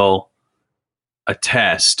fail a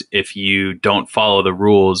test if you don't follow the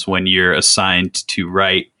rules when you're assigned to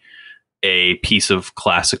write a piece of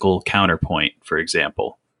classical counterpoint, for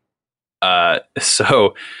example.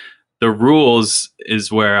 So the rules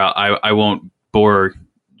is where I won't bore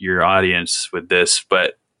your audience with this,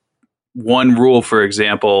 but one rule, for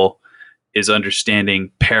example, is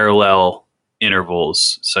understanding parallel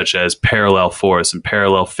intervals, such as parallel fourths and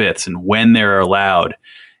parallel fifths, and when they're allowed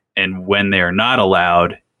and when they are not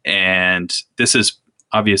allowed. And this is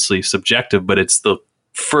obviously subjective, but it's the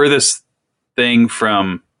furthest thing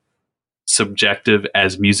from subjective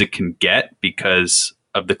as music can get because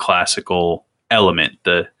of the classical element,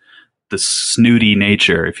 the snooty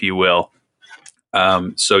nature, if you will.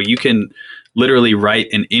 So you can literally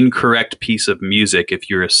write an incorrect piece of music if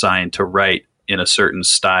you're assigned to write in a certain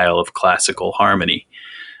style of classical harmony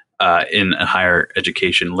in a higher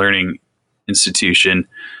education learning institution.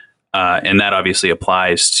 And that obviously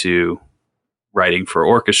applies to writing for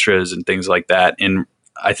orchestras and things like that. And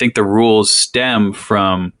I think the rules stem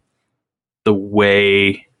from the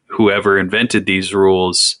way whoever invented these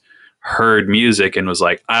rules heard music and was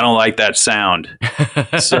like, I don't like that sound.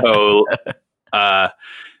 So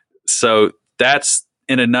that's,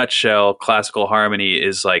 in a nutshell, classical harmony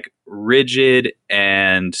is like rigid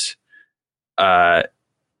and, kind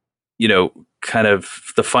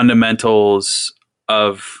of the fundamentals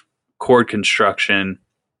of chord construction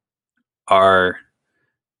are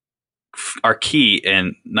key,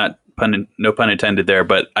 and no pun intended there,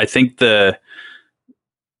 but I think the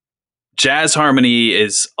jazz harmony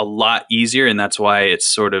is a lot easier, and that's why it's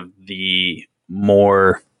sort of the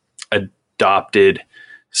more adopted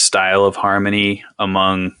style of harmony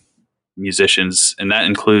among musicians, and that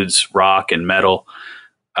includes rock and metal.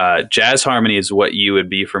 Jazz harmony is what you would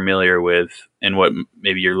be familiar with, and what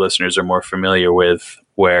maybe your listeners are more familiar with,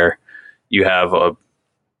 where you have a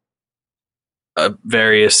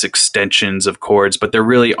various extensions of chords, but there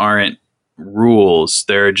really aren't rules.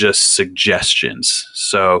 They're just suggestions.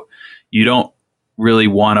 So you don't really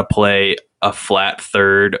want to play a flat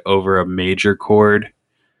third over a major chord,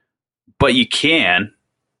 but you can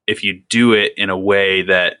if you do it in a way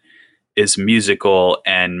that is musical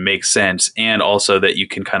and makes sense, and also that you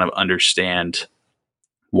can kind of understand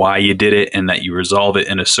why you did it and that you resolve it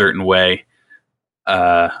in a certain way.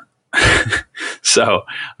 So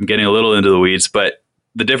I'm getting a little into the weeds, but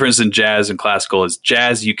the difference in jazz and classical is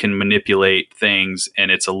jazz, you can manipulate things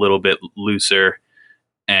and it's a little bit looser,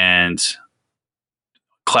 and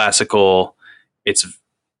classical, it's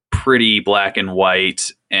pretty black and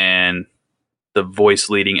white, and the voice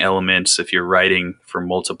leading elements, if you're writing for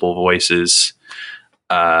multiple voices,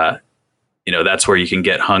 that's where you can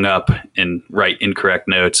get hung up and write incorrect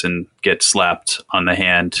notes and get slapped on the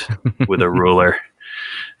hand with a ruler.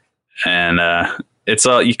 And it's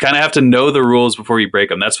all, you kind of have to know the rules before you break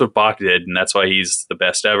them. That's what Bach did, and that's why he's the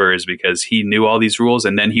best ever, is because he knew all these rules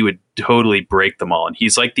and then he would totally break them all. And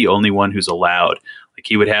he's like the only one who's allowed. Like,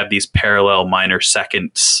 he would have these parallel minor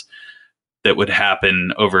seconds that would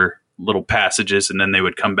happen over little passages, and then they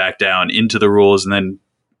would come back down into the rules and then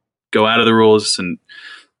go out of the rules. And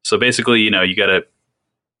so basically, you got to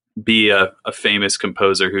be a famous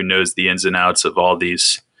composer who knows the ins and outs of all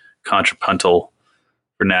these contrapuntal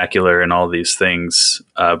vernacular and all these things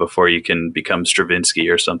before you can become Stravinsky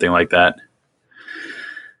or something like that.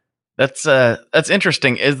 That's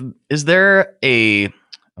interesting. Is there I'm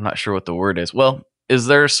not sure what the word is. Well, is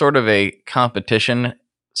there sort of a competition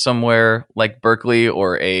somewhere like Berkeley,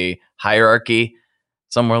 or a hierarchy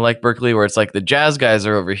somewhere like Berkeley, where it's like the jazz guys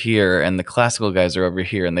are over here and the classical guys are over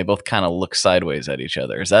here, and they both kind of look sideways at each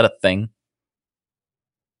other? Is that a thing?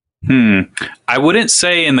 I wouldn't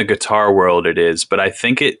say in the guitar world it is, but I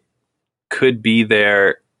think it could be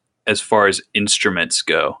there as far as instruments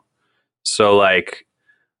go. So, like,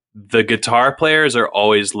 the guitar players are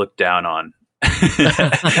always looked down on.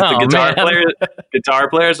 Guitar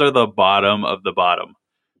players are the bottom of the bottom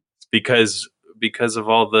because of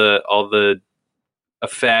all the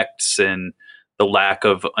effects and the lack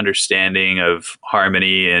of understanding of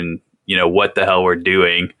harmony and what the hell we're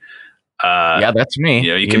doing. Yeah, that's me.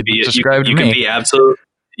 You can be absolute.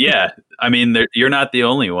 Yeah, I mean, you're not the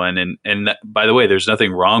only one, and by the way, there's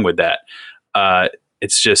nothing wrong with that.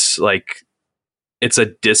 It's just like, it's a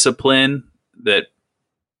discipline that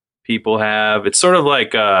people have. It's sort of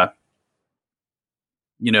like,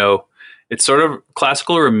 it's sort of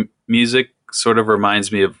classical music. Sort of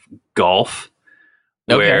reminds me of golf,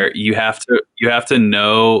 where you have to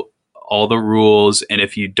know all the rules, and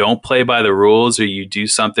if you don't play by the rules, or you do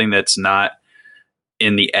something that's not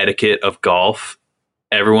in the etiquette of golf,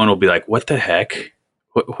 everyone will be like, what the heck?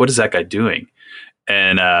 What is that guy doing?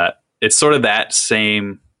 And it's sort of that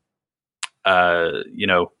same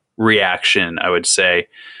reaction, I would say,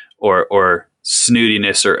 or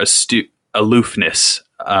snootiness or aloofness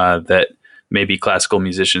that maybe classical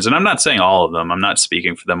musicians, and I'm not saying all of them, I'm not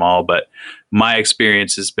speaking for them all, but my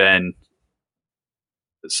experience has been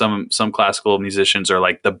some classical musicians are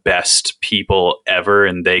like the best people ever,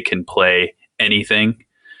 and they can play anything.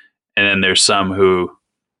 And then there's some who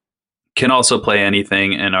can also play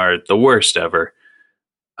anything and are the worst ever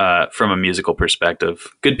from a musical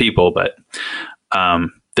perspective. Good people, but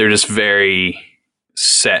they're just very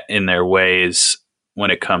set in their ways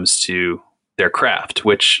when it comes to their craft,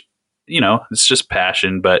 which, it's just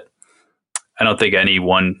passion, but I don't think any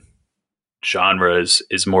one genre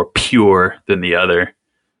is more pure than the other.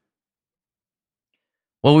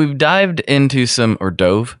 Well, we've dived into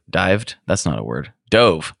dived. That's not a word.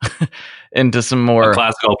 Dove into some more. A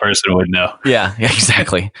classical person would know. Yeah,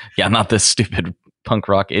 exactly. Yeah, not this stupid punk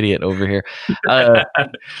rock idiot over here.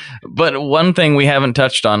 But one thing we haven't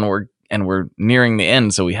touched on, we're nearing the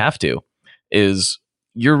end, so we have to, is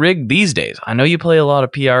your rig these days. I know you play a lot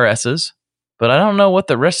of PRSs, but I don't know what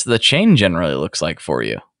the rest of the chain generally looks like for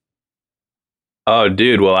you. Oh,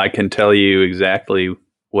 dude. Well, I can tell you exactly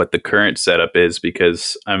what the current setup is,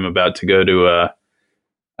 because I'm about to go to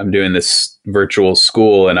I'm doing this virtual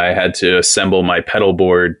school, and I had to assemble my pedal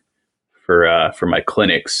board for my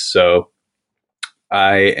clinics. So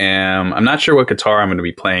I'm not sure what guitar I'm going to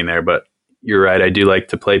be playing there, but you're right. I do like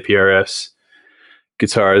to play PRS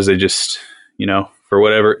guitars. They just, for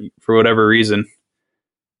whatever reason,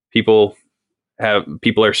 people are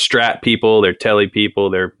Strat people, they're Tele people,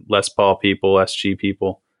 they're Les Paul people, SG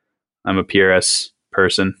people. I'm a PRS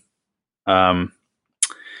person.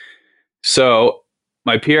 So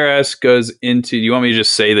my PRS goes into, do you want me to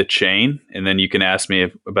just say the chain, and then you can ask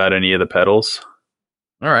me about any of the pedals?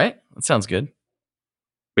 All right. That sounds good.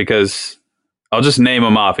 Because I'll just name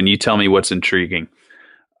them off and you tell me what's intriguing.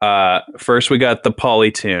 First, we got the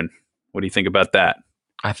Polytune. What do you think about that?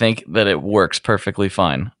 I think that it works perfectly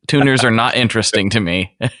fine. Tuners are not interesting to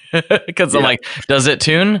me because I'm like, does it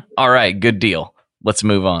tune? All right, good deal. Let's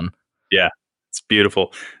move on. Yeah, it's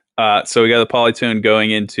beautiful. So we got the Polytune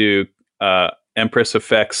going into Empress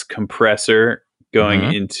Effects compressor,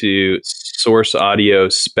 going into Source Audio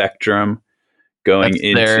Spectrum, going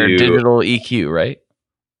into their digital EQ, right?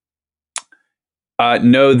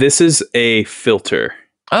 No, this is a filter.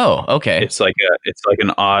 Oh, okay. It's like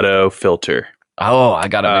an auto filter. Oh, I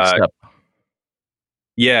got it mixed up.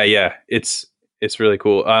 Yeah. It's really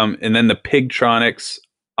cool. And then the Pigtronics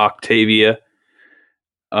Octavia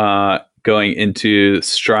going into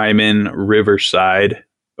Strymon Riverside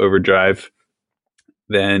overdrive.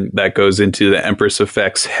 Then that goes into the Empress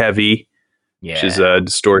Effects Heavy, which is a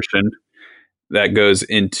distortion. That goes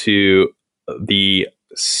into the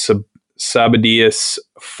Sabadius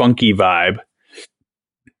Funky Vibe.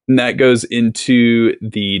 And that goes into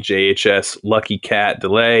the JHS Lucky Cat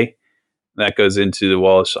Delay. That goes into the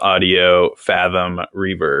Wallace Audio Fathom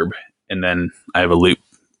Reverb. And then I have a loop,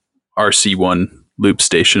 RC1 loop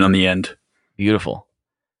station on the end. Beautiful.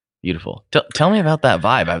 Beautiful. Tell me about that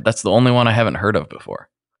vibe. That's the only one I haven't heard of before.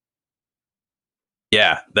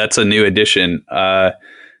 Yeah, that's a new addition.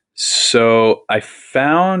 So I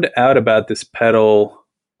found out about this pedal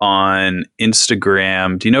on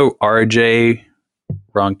Instagram. Do you know RJ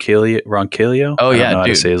Roncalio? Oh, I yeah, don't know how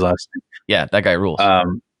dude. to say his last name. Yeah, that guy rules.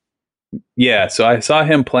 Yeah, so I saw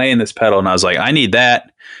him playing this pedal, and I was like, I need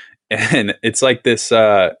that. And it's like this.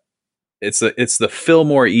 It's the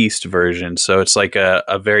Fillmore East version, so it's like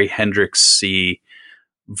a very Hendrix-y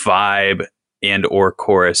vibe and or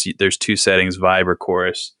chorus. There's two settings, vibe or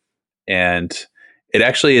chorus, and it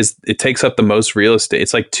actually is. It takes up the most real estate.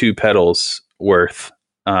 It's like two pedals worth.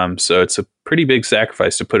 So it's a pretty big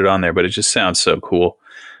sacrifice to put it on there, but it just sounds so cool.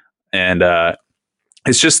 And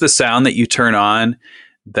it's just the sound that you turn on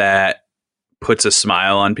that puts a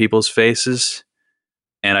smile on people's faces.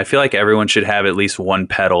 And I feel like everyone should have at least one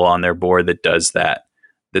pedal on their board that does that.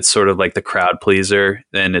 That's sort of like the crowd pleaser.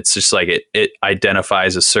 And it's just like it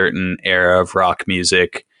identifies a certain era of rock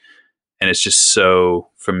music. And it's just so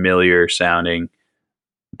familiar sounding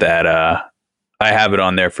that I have it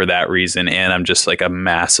on there for that reason. And I'm just like a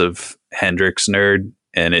massive Hendrix nerd.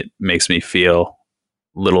 And it makes me feel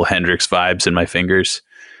little Hendrix vibes in my fingers.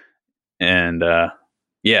 And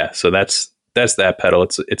yeah, so that's that pedal.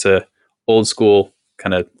 It's a old school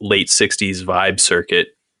kind of late 60s vibe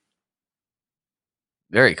circuit.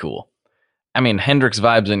 Very cool. I mean, Hendrix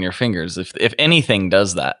vibes in your fingers. If anything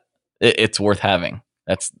does that, it's worth having.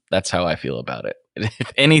 That's how I feel about it.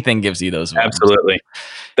 If anything gives you those vibes. Absolutely.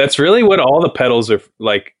 That's really what all the pedals are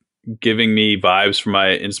like, giving me vibes for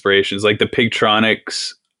my inspirations. Like the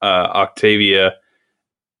Pigtronics Octavia,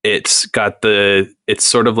 it's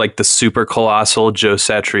sort of like the super colossal Joe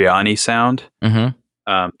Satriani sound. Mm-hmm.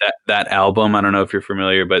 That album, I don't know if you're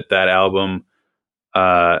familiar, but that album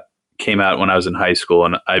came out when I was in high school,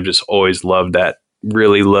 and I've just always loved that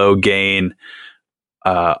really low gain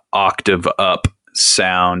octave up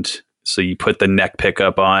sound. So you put the neck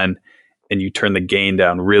pickup on and you turn the gain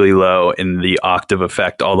down really low and the octave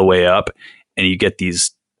effect all the way up, and you get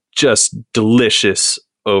these just delicious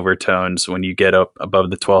overtones when you get up above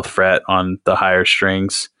the 12th fret on the higher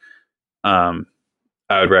strings.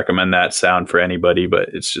 I would recommend that sound for anybody, but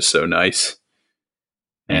it's just so nice.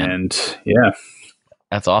 Man. And yeah,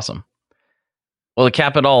 that's awesome. Well, to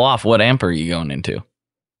cap it all off, what amp are you going into?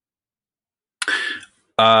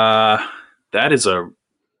 That is a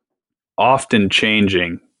often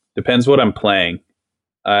changing. Depends what I'm playing.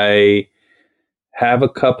 I have a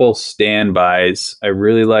couple standbys. I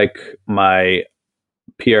really like my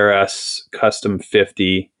PRS Custom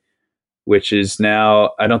 50, which is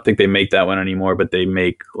now, I don't think they make that one anymore, but they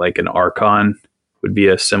make like an Archon would be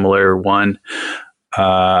a similar one.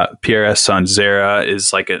 PRS Sanzera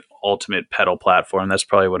is like an ultimate pedal platform. That's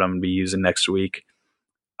probably what I'm going to be using next week.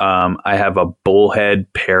 I have a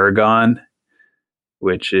Bullhead Paragon,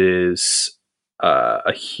 which is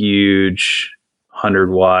a huge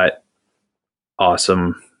 100-watt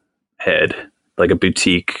awesome head, like a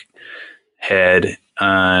boutique head.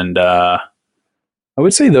 And I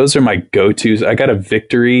would say those are my go-tos. I got a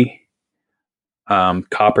Victory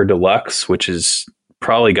Copper Deluxe, which is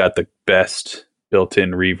probably got the best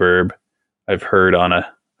built-in reverb I've heard on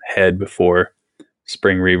a head before.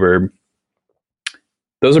 Spring reverb.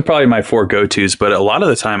 Those are probably my four go-tos, but a lot of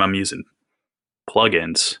the time I'm using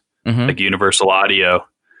plugins, like Universal Audio.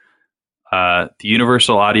 The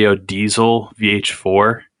Universal Audio Diesel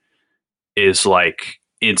VH4 is like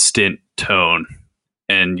instant tone.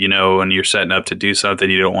 And, you know, when you're setting up to do something,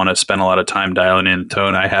 you don't want to spend a lot of time dialing in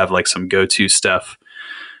tone. I have like some go-to stuff.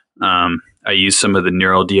 I use some of the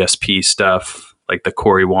Neural DSP stuff, like the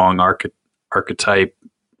Corey Wong archetype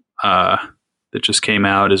that just came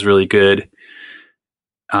out is really good.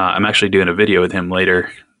 I'm actually doing a video with him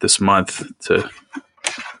later this month to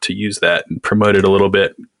use that and promote it a little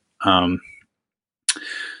bit.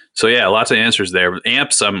 So yeah, lots of answers there.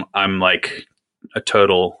 Amps, I'm like a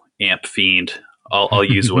total amp fiend. I'll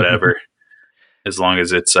use whatever as long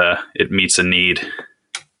as it meets a need.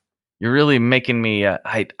 You're really making me.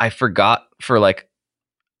 I forgot for like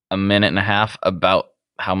a minute and a half about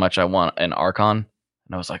how much I want an Archon,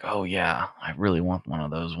 and I was like, oh yeah, I really want one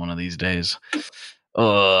of those one of these days.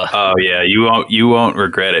 Ugh. Oh yeah, you won't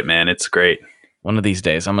regret it, man. It's great. One of these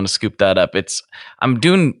days, I'm gonna scoop that up.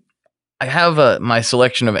 I have my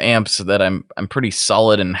selection of amps that I'm pretty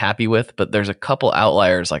solid and happy with, but there's a couple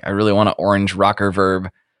outliers. Like I really want an Orange Rocker Verb,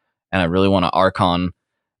 and I really want an Archon,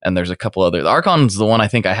 and there's a couple other. The Archon's the one I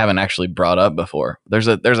think I haven't actually brought up before. There's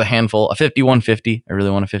a handful, a 5150. I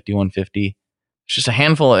really want a 5150. It's just a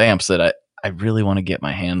handful of amps that I really want to get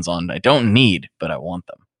my hands on. I don't need, but I want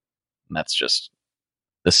them. And that's just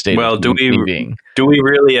the state Well, of do me we being. do we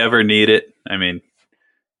really ever need it? I mean,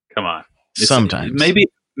 come on. Sometimes.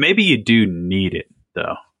 Maybe you do need it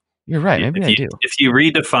though. You're right. Maybe I do. If you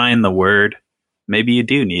redefine the word, maybe you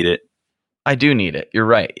do need it. I do need it. You're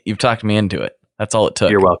right. You've talked me into it. That's all it took.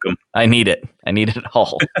 You're welcome. I need it. I need it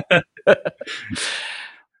all. All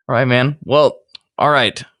right, man. Well, all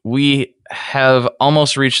right. We have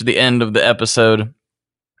almost reached the end of the episode.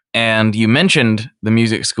 And you mentioned the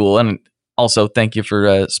music school. And also, thank you for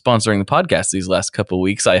sponsoring the podcast these last couple of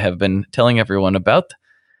weeks. I have been telling everyone about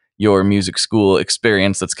your music school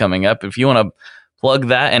experience that's coming up. If you want to plug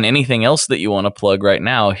that and anything else that you want to plug right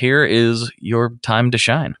now, here is your time to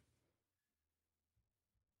shine.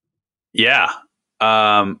 Yeah.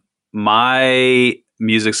 My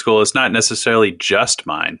music school is not necessarily just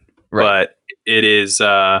mine, Right. but it is,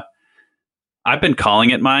 I've been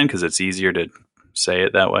calling it mine because it's easier to say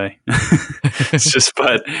it that way. It's just,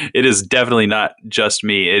 but it is definitely not just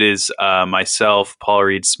me. It is myself, Paul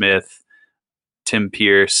Reed Smith, Tim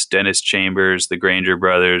Pierce, Dennis Chambers, the Granger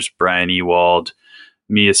brothers, Brian Ewald,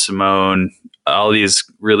 Mia Simone, all these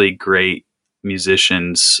really great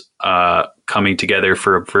musicians coming together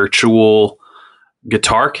for a virtual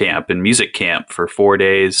guitar camp and music camp for 4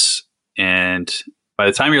 days. And by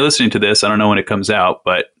the time you're listening to this, I don't know when it comes out,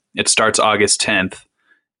 but it starts August 10th.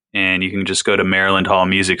 And you can just go to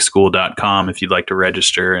marylandhallmusicschool.com if you'd like to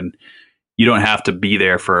register. And you don't have to be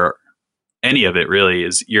there for any of it, really.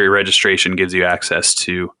 Is your registration gives you access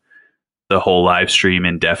to the whole live stream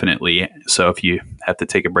indefinitely. So if you have to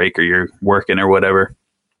take a break or you're working or whatever,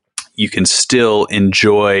 you can still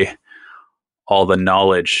enjoy all the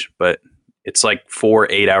knowledge. But it's like 4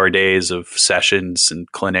 8-hour days of sessions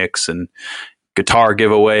and clinics and guitar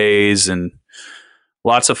giveaways and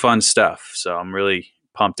lots of fun stuff. So I'm really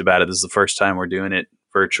pumped about it. This is the first time we're doing it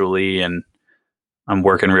virtually, and I'm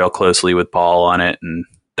working real closely with Paul on it. And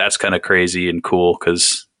that's kind of crazy and cool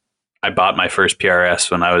because I bought my first PRS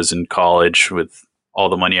when I was in college with all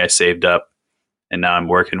the money I saved up, and now I'm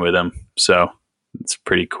working with him. So it's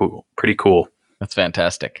pretty cool. Pretty cool. That's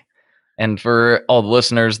fantastic. And for all the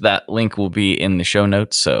listeners, that link will be in the show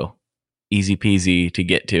notes. So easy peasy to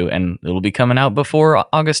get to. And it'll be coming out before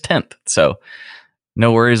August 10th. So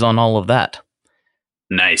no worries on all of that.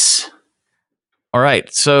 Nice. All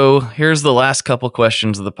right. So here's the last couple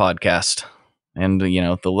questions of the podcast. And, you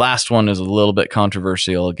know, the last one is a little bit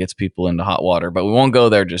controversial. It gets people into hot water, but we won't go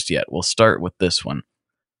there just yet. We'll start with this one.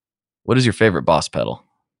 What is your favorite Boss pedal?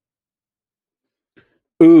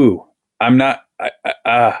 Ooh, I'm not.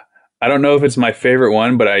 I don't know if it's my favorite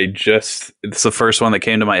one, but it's the first one that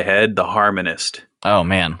came to my head. The Harmonist. Oh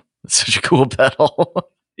man, it's such a cool pedal.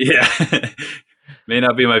 Yeah, may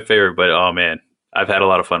not be my favorite, but oh man, I've had a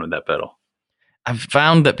lot of fun with that pedal. I've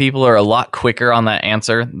found that people are a lot quicker on that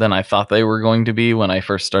answer than I thought they were going to be when I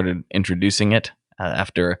first started introducing it.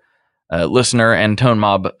 After a listener and Tone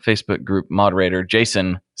Mob Facebook group moderator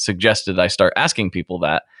Jason suggested I start asking people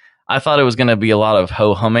that, I thought it was going to be a lot of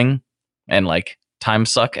ho humming and like time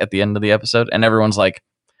suck at the end of the episode, and everyone's like,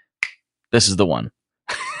 "This is the one."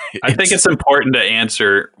 I think it's important to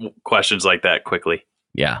answer questions like that quickly.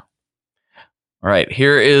 Yeah. All right.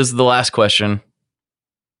 Here is the last question.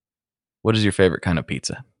 What is your favorite kind of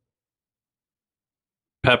pizza?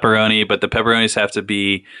 Pepperoni, but the pepperonis have to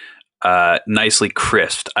be nicely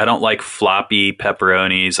crisped. I don't like floppy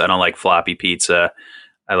pepperonis. I don't like floppy pizza.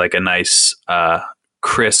 I like a nice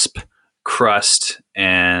crisp crust,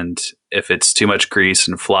 and if it's too much grease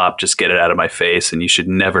and flop, just get it out of my face. And you should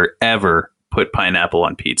never, ever put pineapple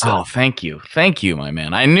on pizza. Oh, thank you. Thank you, my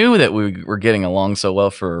man. I knew that we were getting along so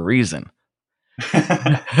well for a reason.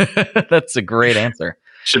 That's a great answer.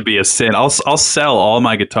 Should be a sin. I'll sell all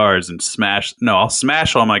my guitars and I'll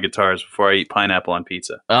smash all my guitars before I eat pineapple on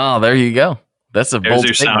pizza. Oh, there you go. That's a bold There's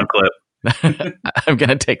your statement. sound clip. I'm going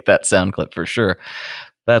to take that sound clip for sure.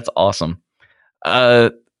 That's awesome.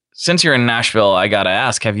 Since you're in Nashville, I got to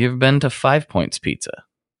ask, have you ever been to 5 Points Pizza?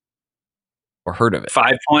 Or heard of it?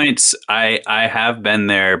 5 Points, I have been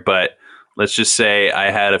there, but let's just say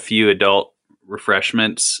I had a few adult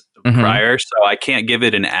refreshments prior, so I can't give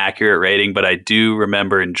it an accurate rating, but I do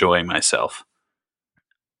remember enjoying myself.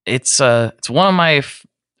 It's one of my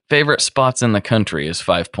favorite spots in the country is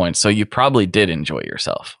 5 points. So you probably did enjoy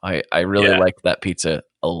yourself. I really liked that pizza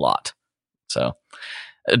a lot. So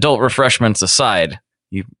adult refreshments aside,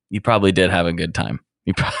 you probably did have a good time.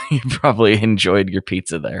 You probably enjoyed your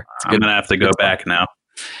pizza there. I'm going to have to go back now.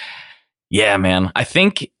 Yeah, man. I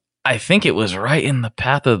think it was right in the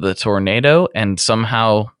path of the tornado and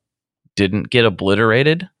somehow didn't get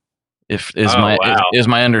obliterated. Is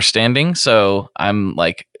my understanding. So I'm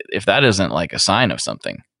like, if that isn't like a sign of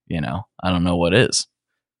something, I don't know what is.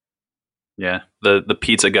 Yeah, the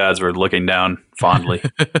pizza gods were looking down fondly.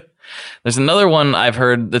 There's another one I've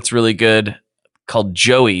heard that's really good called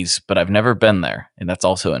Joey's, but I've never been there, and that's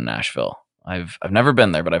also in Nashville. I've never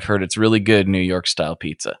been there, but I've heard it's really good New York style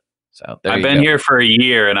pizza. So I've been here for a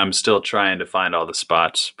year, and I'm still trying to find all the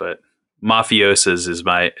spots, but Mafiosa's is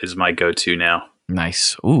my go-to now.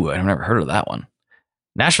 Nice. Ooh, I've never heard of that one.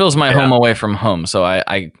 Nashville's my home away from home, so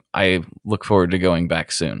I look forward to going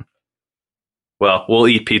back soon. Well, we'll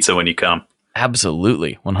eat pizza when you come.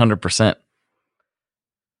 Absolutely, 100%.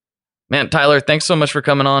 Man, Tyler, thanks so much for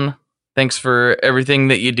coming on. Thanks for everything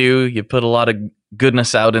that you do. You put a lot of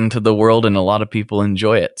goodness out into the world, and a lot of people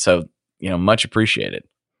enjoy it. So, much appreciated.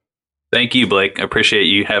 Thank you, Blake. I appreciate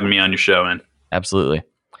you having me on your show, man. Absolutely.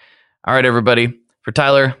 All right, everybody. For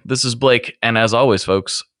Tyler, this is Blake, and as always,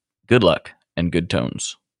 folks, good luck and good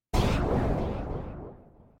tones.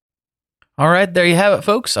 All right, there you have it,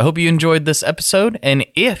 folks. I hope you enjoyed this episode, and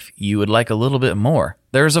if you would like a little bit more,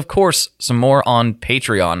 there's, of course, some more on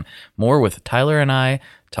Patreon, more with Tyler and I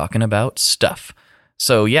talking about stuff.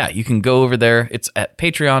 So, yeah, you can go over there. It's at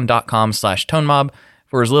patreon.com/tonemob.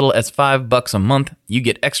 For as little as $5 a month, you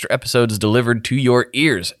get extra episodes delivered to your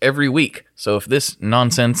ears every week. So if this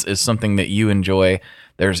nonsense is something that you enjoy,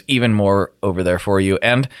 there's even more over there for you.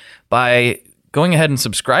 And by going ahead and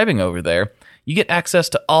subscribing over there, you get access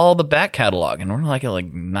to all the back catalog. And we're like at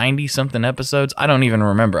 90-something episodes. I don't even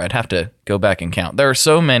remember. I'd have to go back and count. There are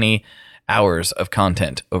so many hours of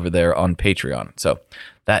content over there on Patreon. So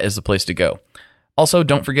that is the place to go. Also,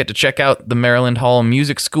 don't forget to check out the Maryland Hall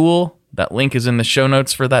Music School. That link is in the show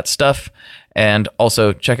notes for that stuff. And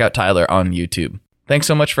also check out Tyler on YouTube. Thanks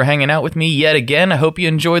so much for hanging out with me yet again. I hope you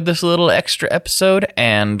enjoyed this little extra episode,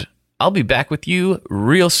 and I'll be back with you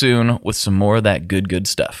real soon with some more of that good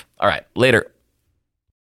stuff. All right, later.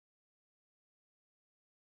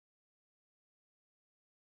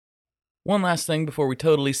 One last thing before we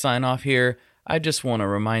totally sign off here. I just want to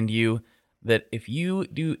remind you that if you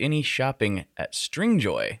do any shopping at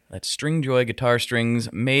Stringjoy, that's Stringjoy guitar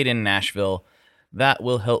strings made in Nashville, that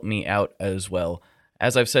will help me out as well.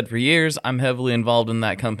 As I've said for years, I'm heavily involved in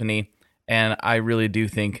that company, and I really do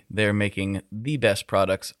think they're making the best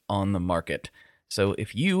products on the market. So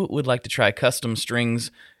if you would like to try custom strings,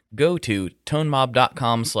 go to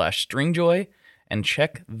tonemob.com/stringjoy and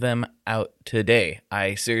check them out today.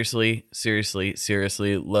 I seriously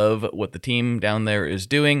love what the team down there is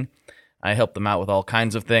doing. I help them out with all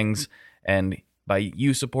kinds of things, and by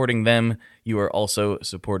you supporting them, you are also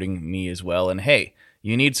supporting me as well. And hey,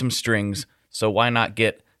 you need some strings, so why not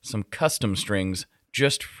get some custom strings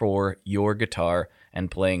just for your guitar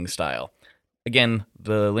and playing style? Again,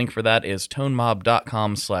 the link for that is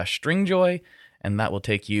tonemob.com/stringjoy, and that will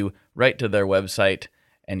take you right to their website,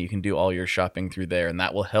 and you can do all your shopping through there, and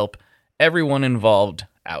that will help everyone involved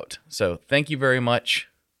out. So thank you very much.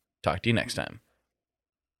 Talk to you next time.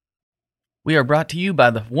 We are brought to you by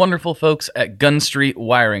the wonderful folks at Gun Street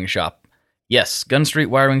Wiring Shop. Yes, Gun Street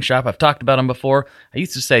Wiring Shop. I've talked about them before. I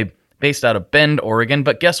used to say based out of Bend, Oregon,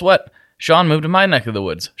 but guess what? Sean moved to my neck of the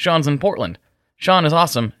woods. Sean's in Portland. Sean is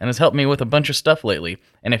awesome and has helped me with a bunch of stuff lately.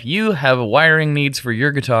 And if you have wiring needs for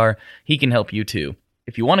your guitar, he can help you too.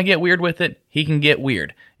 If you want to get weird with it, he can get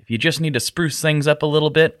weird. If you just need to spruce things up a little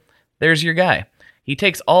bit, there's your guy. He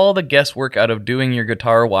takes all the guesswork out of doing your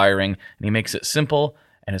guitar wiring, and he makes it simple,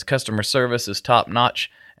 and his customer service is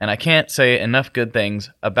top-notch, and I can't say enough good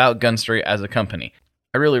things about Gun Street as a company.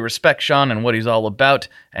 I really respect Sean and what he's all about,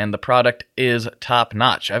 and the product is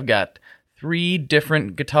top-notch. I've got 3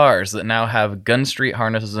 different guitars that now have Gun Street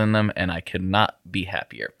harnesses in them, and I could not be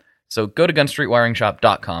happier. So go to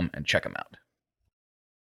gunstreetwiringshop.com and check them out.